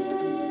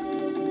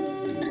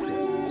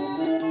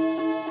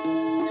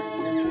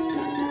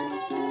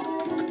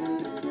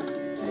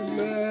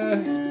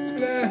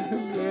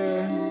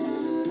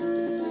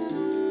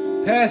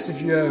 Pass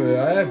if you have it.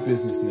 I have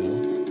business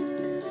now.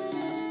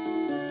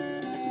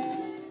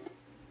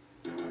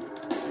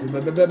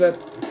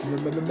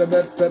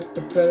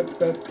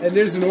 And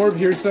there's an orb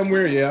here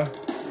somewhere, yeah.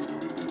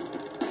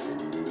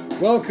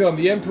 Welcome,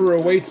 the Emperor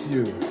awaits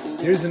you.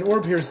 There's an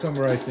orb here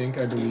somewhere, I think,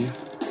 I believe.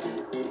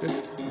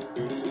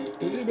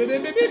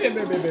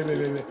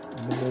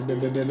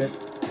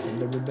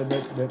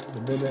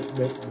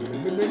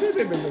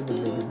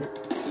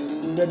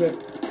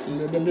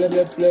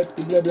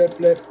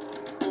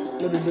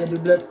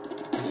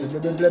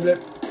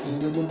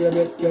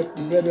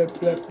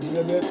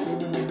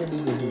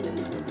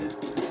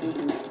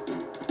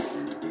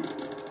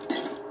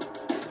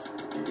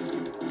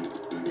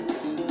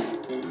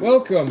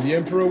 Welcome, the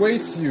Emperor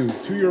awaits you.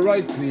 To your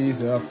right,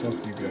 please. Ah, fuck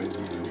you guys,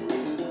 man.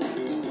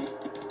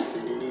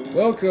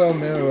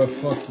 Welcome,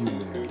 fuck you,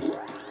 man.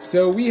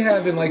 So we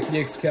have in, like, the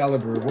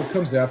Excalibur. What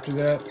comes after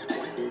that?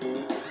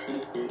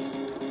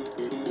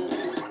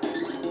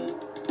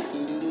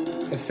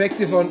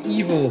 Effective on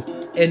evil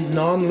and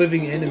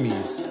non-living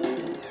enemies.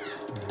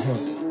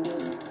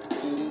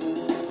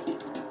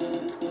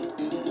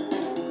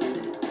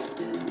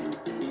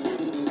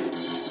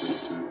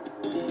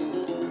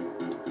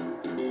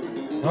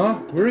 Huh?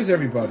 Where is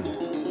everybody?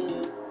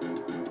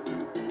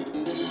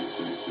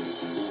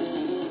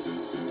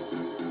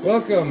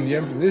 Welcome, the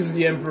Emperor. This is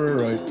the Emperor,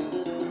 right?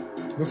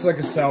 Looks like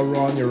a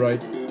Sauron, you're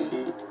right.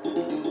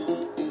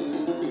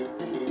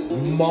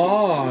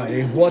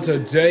 My, what a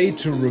day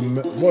to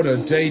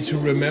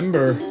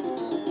remember.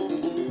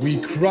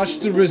 We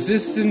crushed the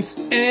Resistance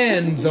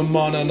and the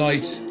Mana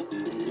Knight.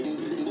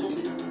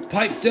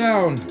 Pipe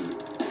down.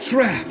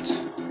 Trapped.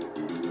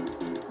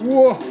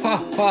 Whoa, ha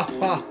ha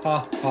ha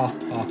ha ha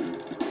ha.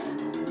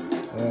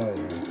 Oh,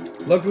 yeah.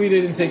 Luckily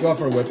they didn't take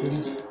off our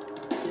weapons.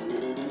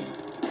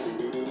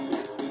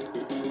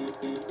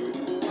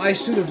 I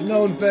should have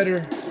known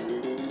better.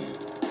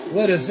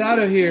 Let us out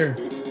of here.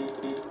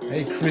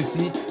 Hey,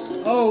 Chrissy.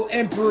 Oh,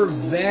 Emperor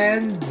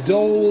Van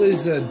Dole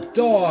is a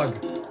dog.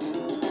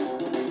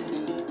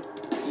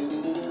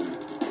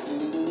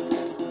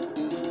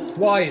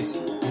 Quiet.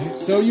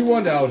 So you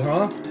want out,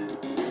 huh?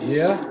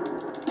 Yeah?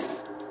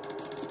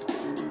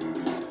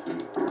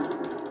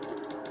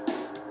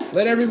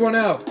 Let everyone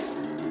out.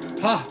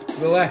 Ha!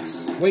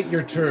 Relax. Wait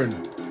your turn.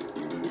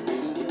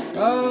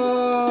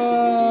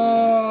 Oh,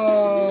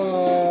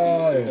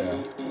 yeah.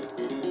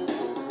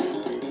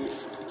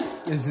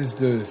 This is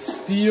the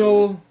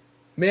Steel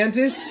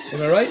Mantis,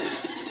 am I right?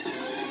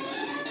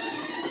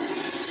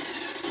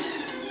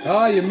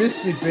 Ah, you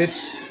missed me, bitch.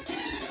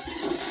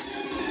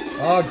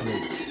 Ah,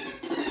 great.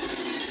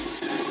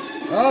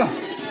 Ah!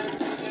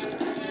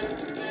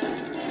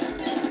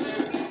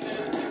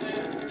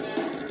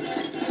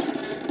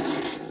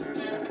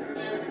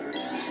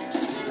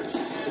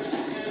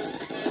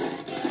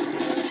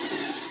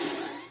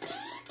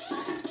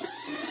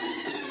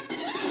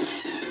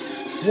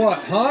 What,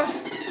 huh?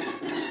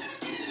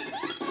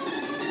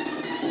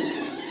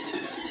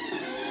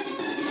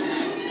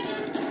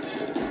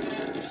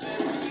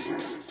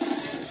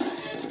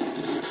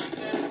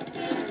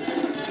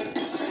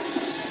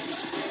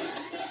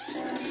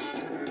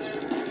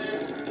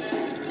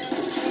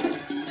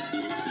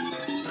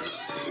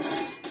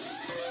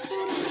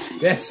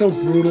 That's so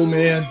brutal,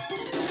 man.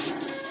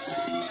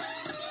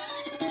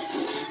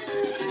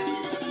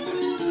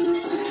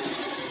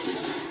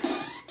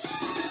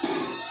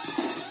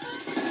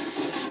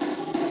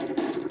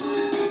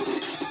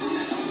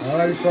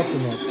 Alright, fucked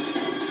him up.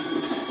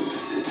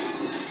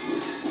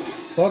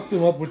 Fucked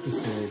him up with the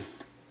sword.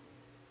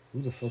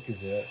 Who the fuck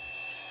is that?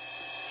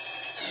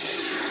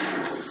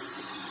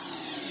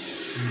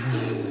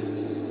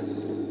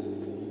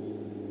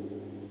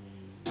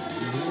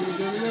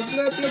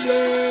 Blah, blah,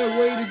 blah.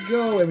 Way to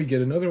go. And we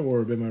get another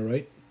orb, am I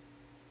right?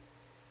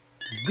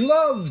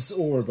 Gloves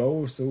orb.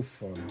 Oh, so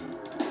fun.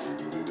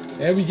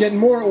 And we get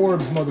more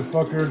orbs,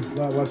 motherfucker.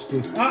 Watch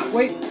this. Ah,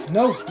 wait.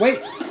 No,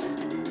 wait.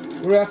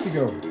 Where do I have to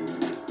go?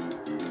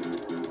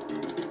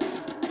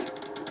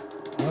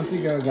 I don't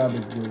think I gotta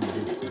do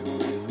this way.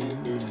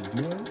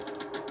 Do I?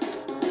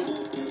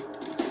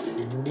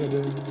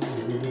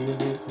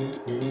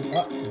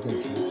 Ah, I've got a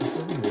church just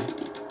over here.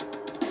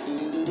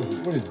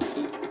 What is this?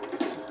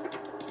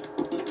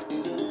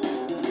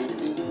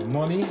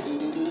 Money.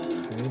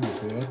 Okay, not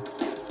bad.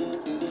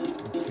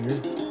 What's here?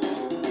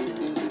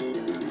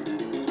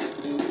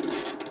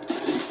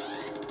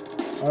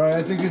 Alright, I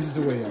think this is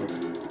the way out.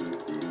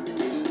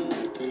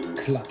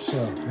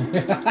 Klatscher.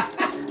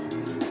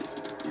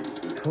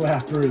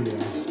 Clapper,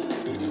 yeah.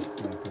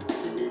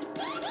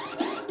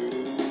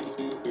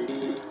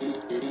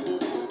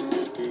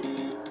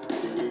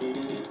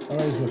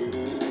 Alright, he's looking.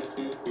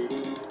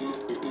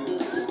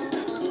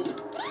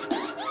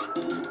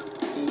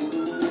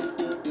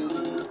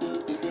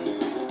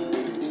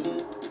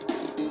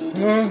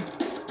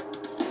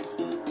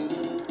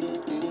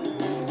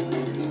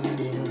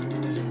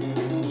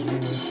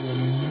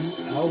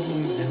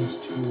 Album and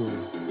tour.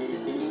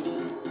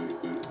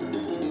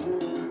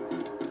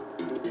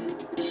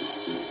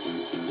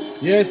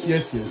 Yes,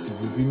 yes, yes, it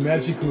will be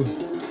magical.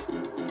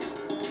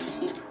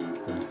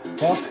 The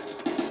fuck?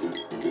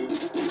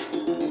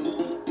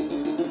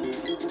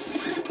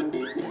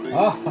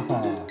 Ah,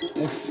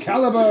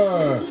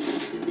 Excalibur!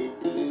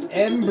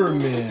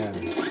 Emberman.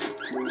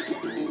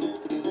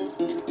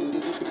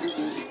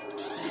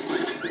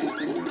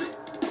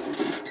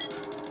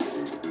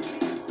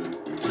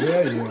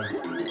 Yeah, yeah.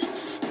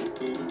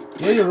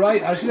 Yeah, you're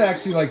right. I should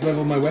actually, like,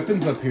 level my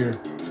weapons up here.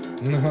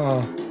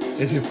 No,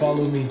 if you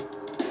follow me.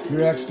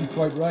 You're actually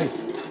quite right.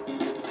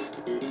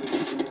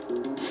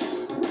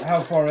 How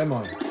far am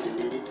I?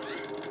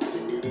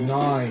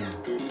 9.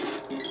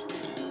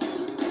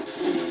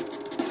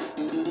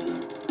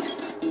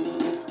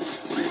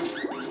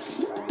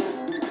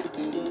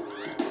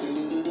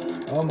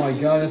 Oh my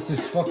god, that's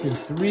just fucking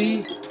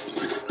 3.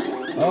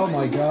 Oh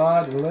my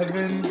god,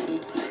 11.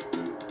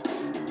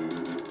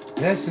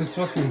 That's just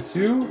fucking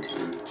 2.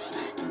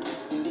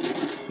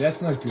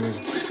 That's not good.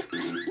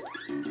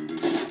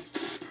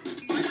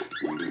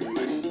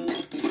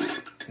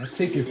 That's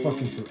taking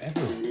fucking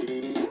forever.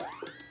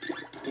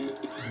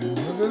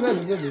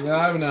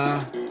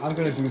 Nah, I'm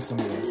gonna do some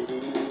of this.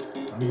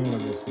 I'm gonna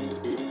do some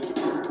of this.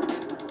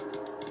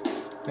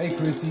 Hey,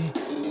 Chrissy.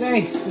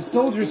 Thanks, the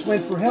soldiers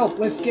went for help.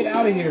 Let's get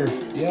out of here.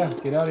 Yeah,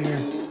 get out of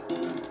here.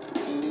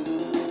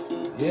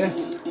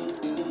 Yes.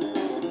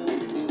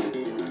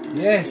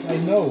 Yes, I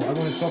know. I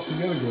want to talk to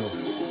the other girl.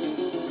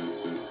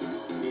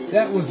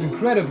 That was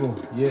incredible.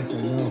 Yes,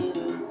 I know.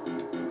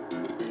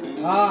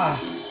 Ah.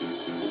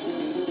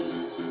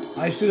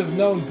 I should have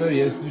known better.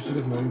 Yes, you should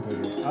have known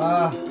better.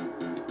 Ah.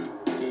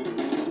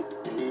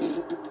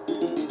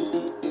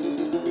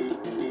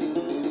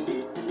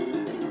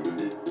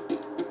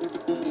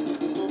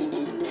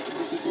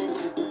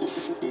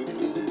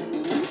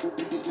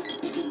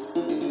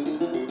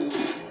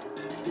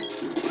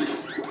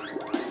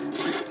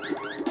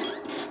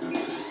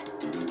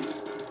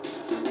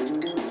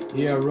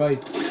 Yeah,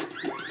 right.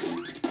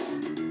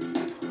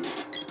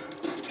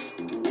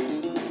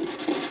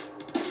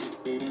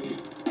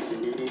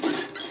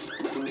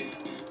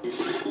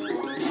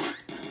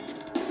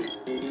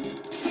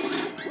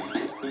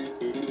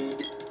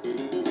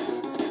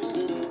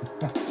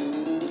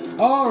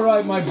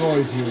 Alright, my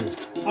boys here.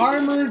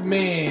 Armored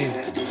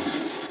Man.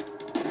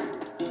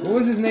 What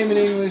was his name in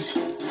English?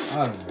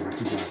 I don't know, I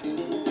forgot.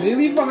 So they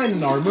leave behind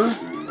an armor.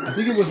 I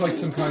think it was like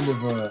some kind of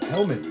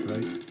helmet,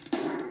 right?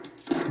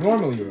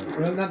 Normally, right?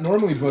 Well, not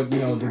normally, but you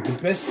know, the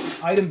best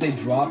item they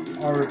drop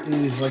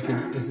is like a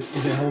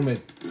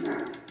helmet.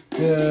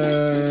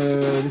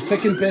 the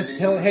second best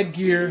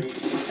headgear,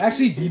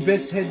 actually the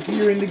best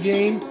headgear in the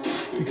game,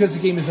 because the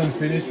game is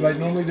unfinished, right?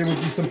 Normally there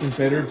would be something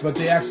better, but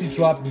they actually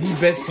dropped the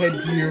best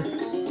headgear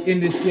in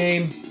this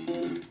game.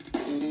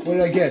 What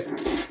did I get?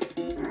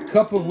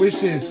 Cup of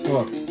Wishes.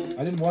 Fuck.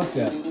 I didn't want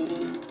that.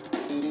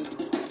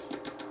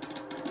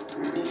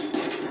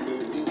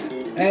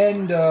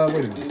 And,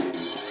 wait a minute.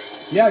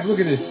 Yeah, look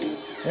at this.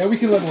 Yeah, we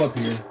can level up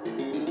here.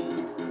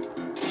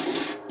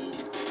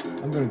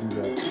 I'm gonna do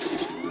that.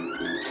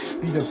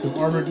 Beat up some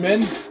armored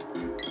men.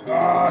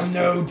 Ah,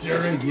 no,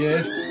 Jared,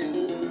 yes.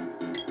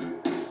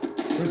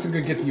 First I'm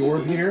gonna get the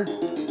orb here.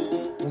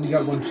 Only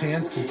got one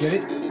chance to get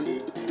it.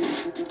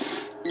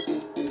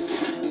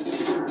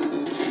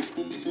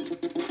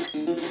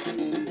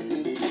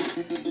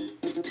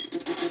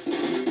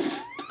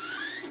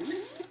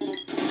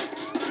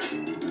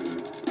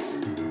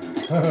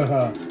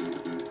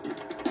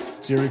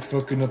 Jarek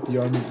fucking up the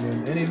armored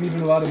men. And he's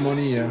leaving a lot of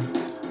money, yeah.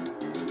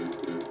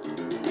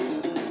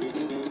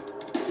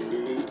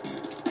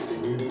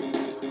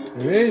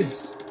 There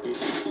is.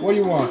 What do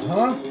you want,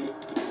 huh?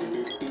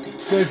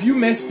 So if you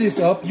mess this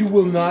up, you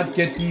will not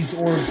get these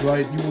orbs,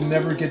 right? You will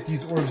never get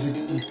these orbs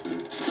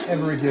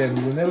ever again.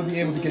 You will never be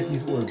able to get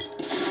these orbs.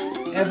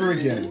 Ever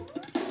again.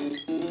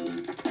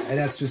 And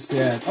that's just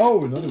sad.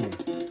 Oh, another one.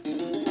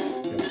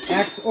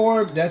 Axe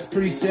orb, that's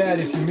pretty sad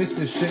if you miss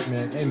this shit,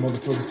 man. Hey,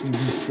 motherfuckers, be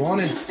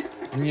respawning.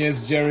 And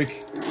yes, Jarek,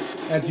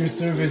 at your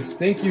service.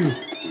 Thank you.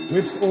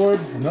 Whips orb,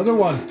 another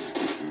one.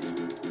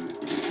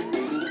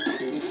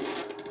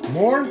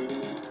 More?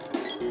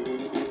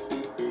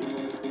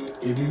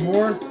 Give me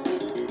more.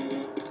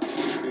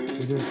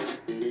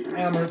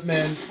 Armored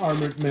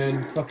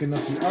men, fucking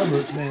up the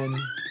armored men.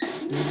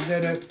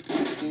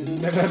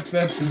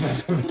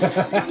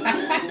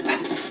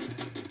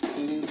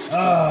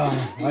 Ah,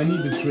 I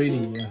need the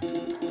training, yeah.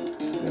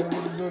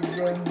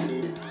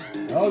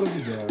 Oh, look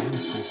at that.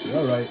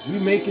 Alright, we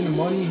making the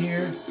money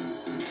here.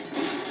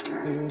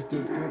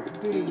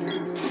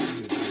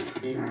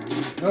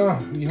 Oh,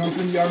 we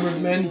helping the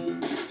armored men.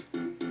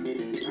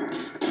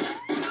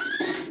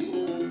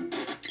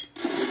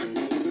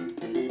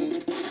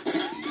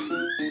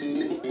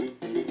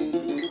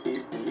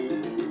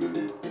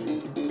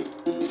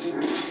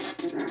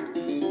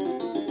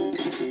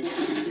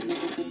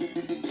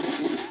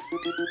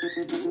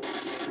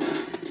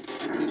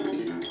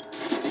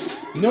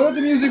 You know what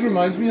the music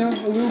reminds me of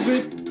a little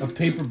bit? Of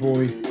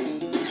Paperboy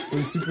for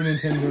the Super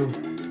Nintendo.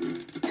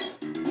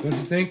 Don't you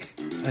think?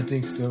 I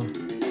think so.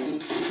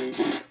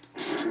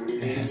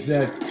 It has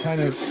that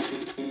kind of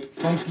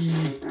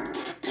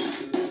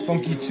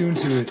funky tune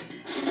to it.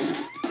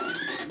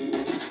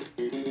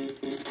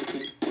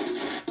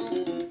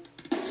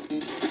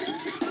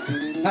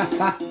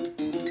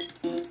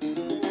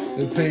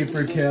 The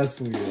Paper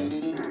Castle, yeah.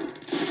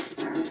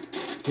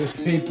 The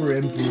Paper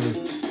Emperor.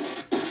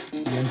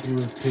 The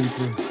Emperor of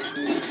Paper.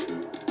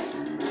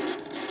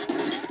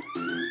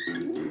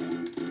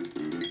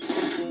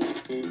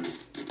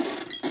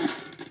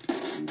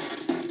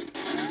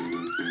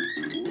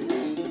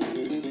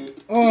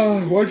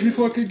 Oh, why'd you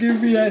fucking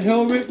give me that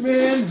helmet,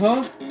 man?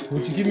 Huh?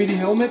 Won't you give me the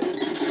helmet?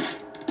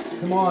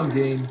 Come on,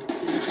 game.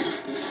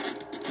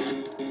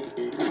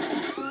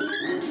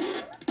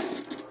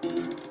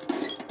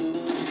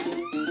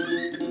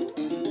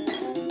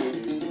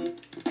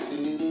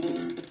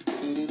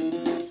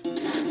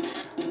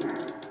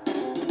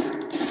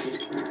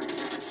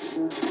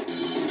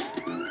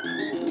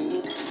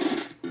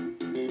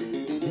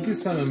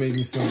 This time I made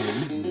me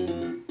something to eat.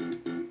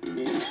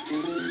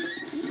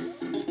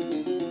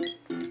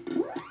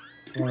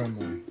 Where am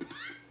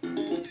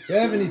I?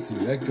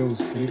 72, that goes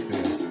pretty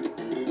fast.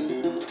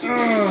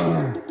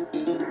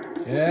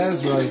 Yeah,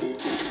 that's right.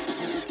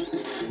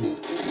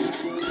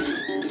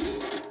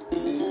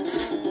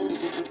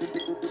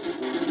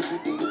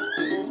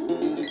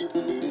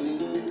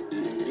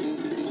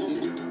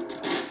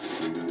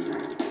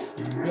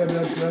 Blah,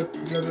 blah, blah,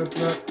 blah, blah,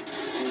 blah.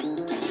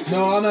 No,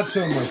 I'm not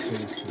showing my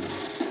face here.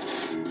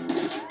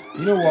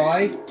 You know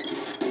why?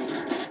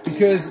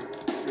 Because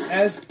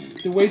as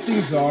the way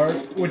things are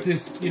with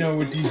this, you know,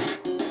 with these,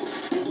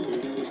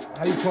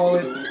 how do you call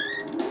it? I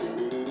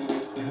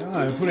don't know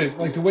how to put it.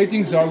 Like the way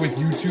things are with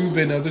YouTube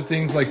and other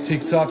things like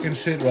TikTok and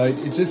shit, right?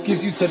 It just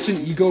gives you such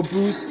an ego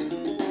boost.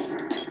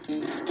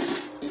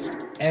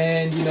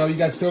 And, you know, you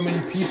got so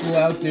many people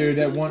out there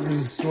that want to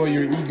destroy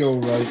your ego,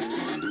 right?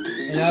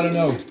 And I don't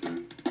know.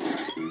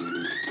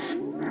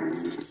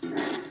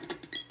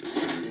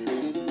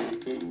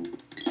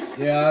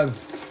 Yeah,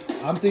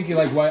 I'm thinking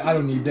like, why? I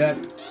don't need that.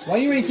 Why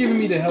you ain't giving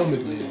me the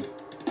helmet, man?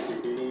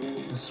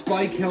 The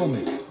spike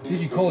helmet. Did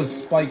you call it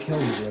spike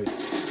helmet, right?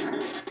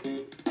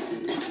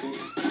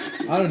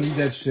 I don't need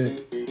that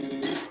shit.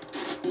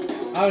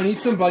 I don't need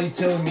somebody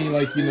telling me,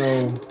 like, you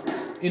know,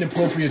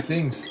 inappropriate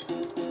things.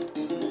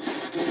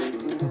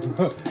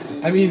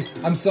 I mean,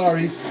 I'm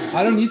sorry.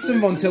 I don't need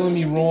someone telling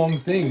me wrong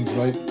things,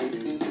 right?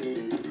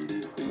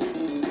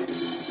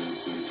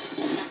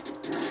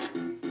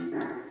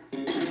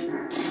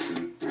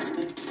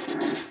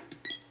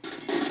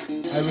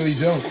 I really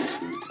don't.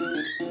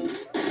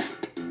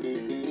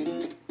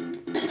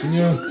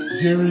 Yeah,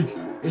 Jarek,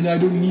 and I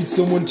don't need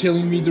someone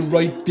telling me the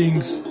right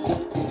things.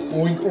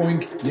 Oink,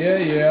 oink. Yeah,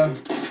 yeah.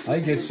 I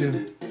get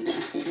you.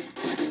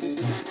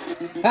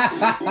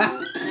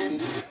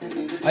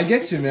 I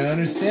get you, man. I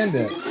understand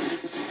that.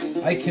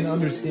 I can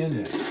understand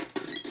that.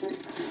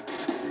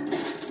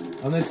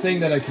 I'm not saying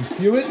that I can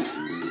feel it,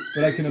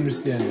 but I can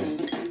understand that.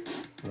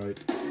 Right.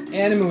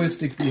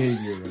 Animalistic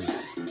behavior, right.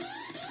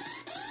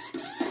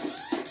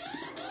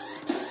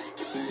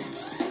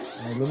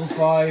 Alright, level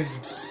 5.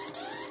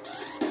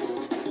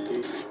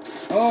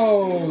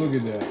 Oh, look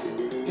at that.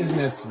 Isn't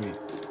that sweet?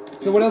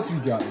 So what else we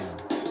got now?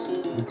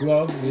 The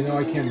glove, you know,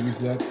 I can't use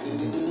that.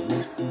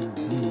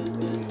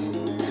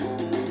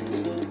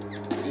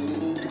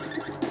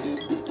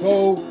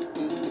 Oh!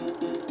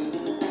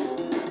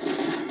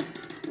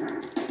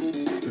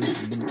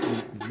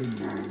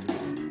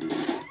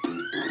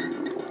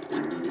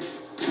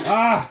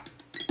 Ah!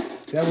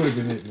 That would have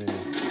been it, man.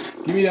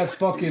 Give me that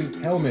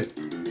fucking helmet.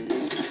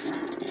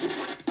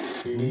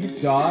 Will you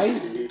die?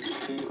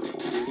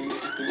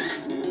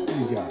 What do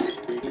you got?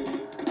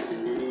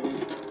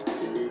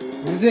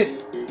 What is it?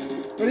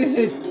 What is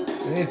it?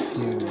 It's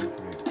candy.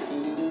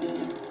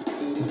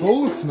 The bow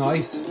looks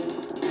nice.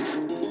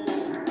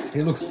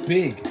 It looks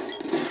big.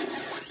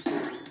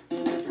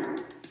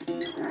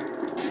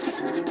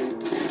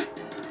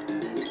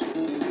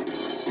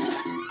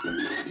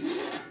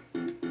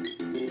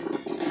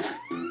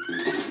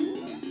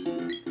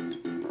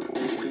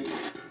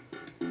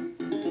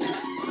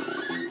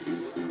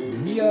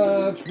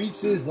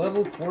 Reaches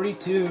level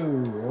 42.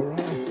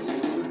 Alright.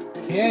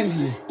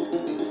 Candy.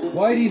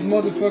 Why these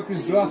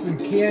motherfuckers dropping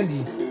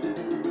candy?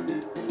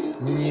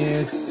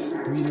 Yes,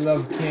 we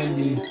love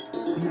candy.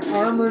 The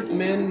armored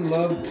men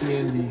love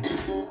candy.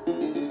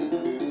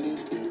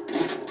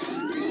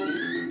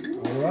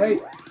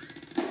 Alright.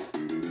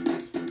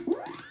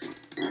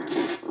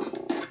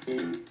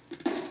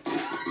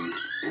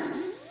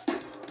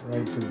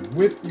 Right, the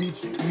whip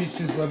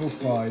reaches level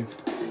 5.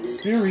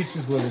 Spear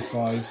reaches level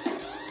 5.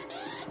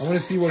 I want to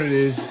see what it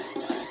is.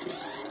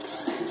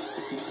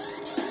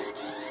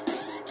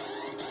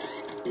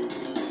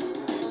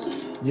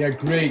 Yeah,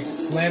 great.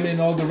 Slam it in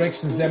all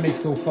directions. That makes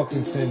so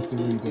fucking sense. It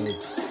really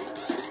does.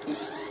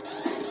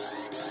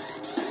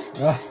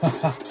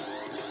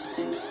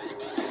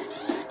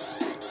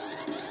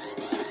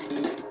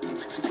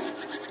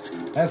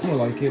 That's more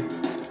like it.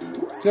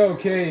 So,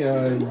 okay,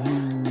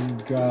 you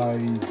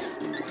guys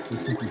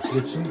just simply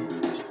switching.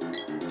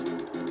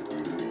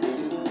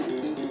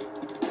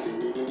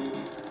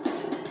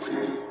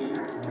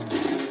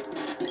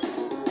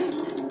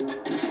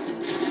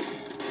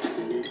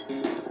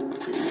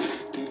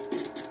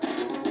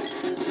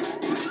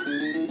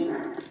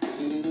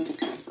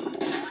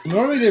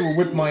 Normally they would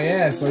whip my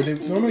ass, or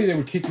normally they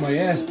would kick my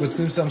ass, but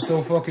since I'm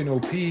so fucking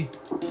OP,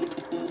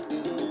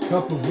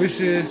 cup of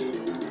wishes.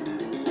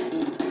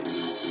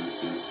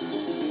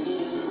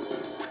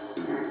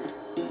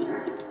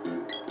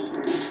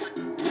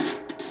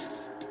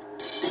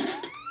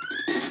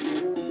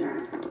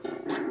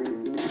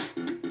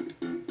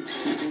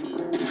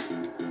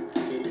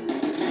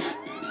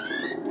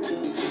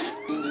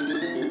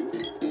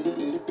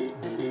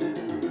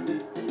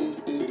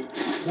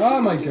 Oh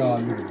my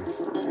god, look at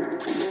this.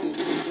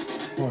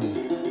 Funny.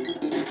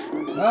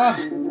 Ah!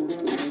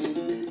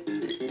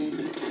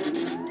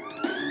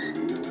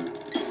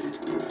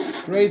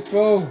 Great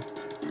bow.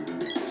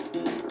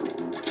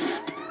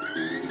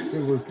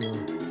 Good work, girl.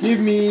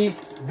 Give me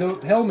the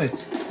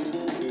helmet.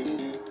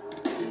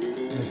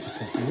 That's a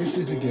couple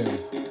wishes again.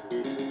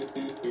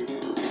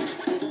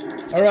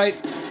 Alright,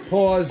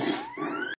 pause.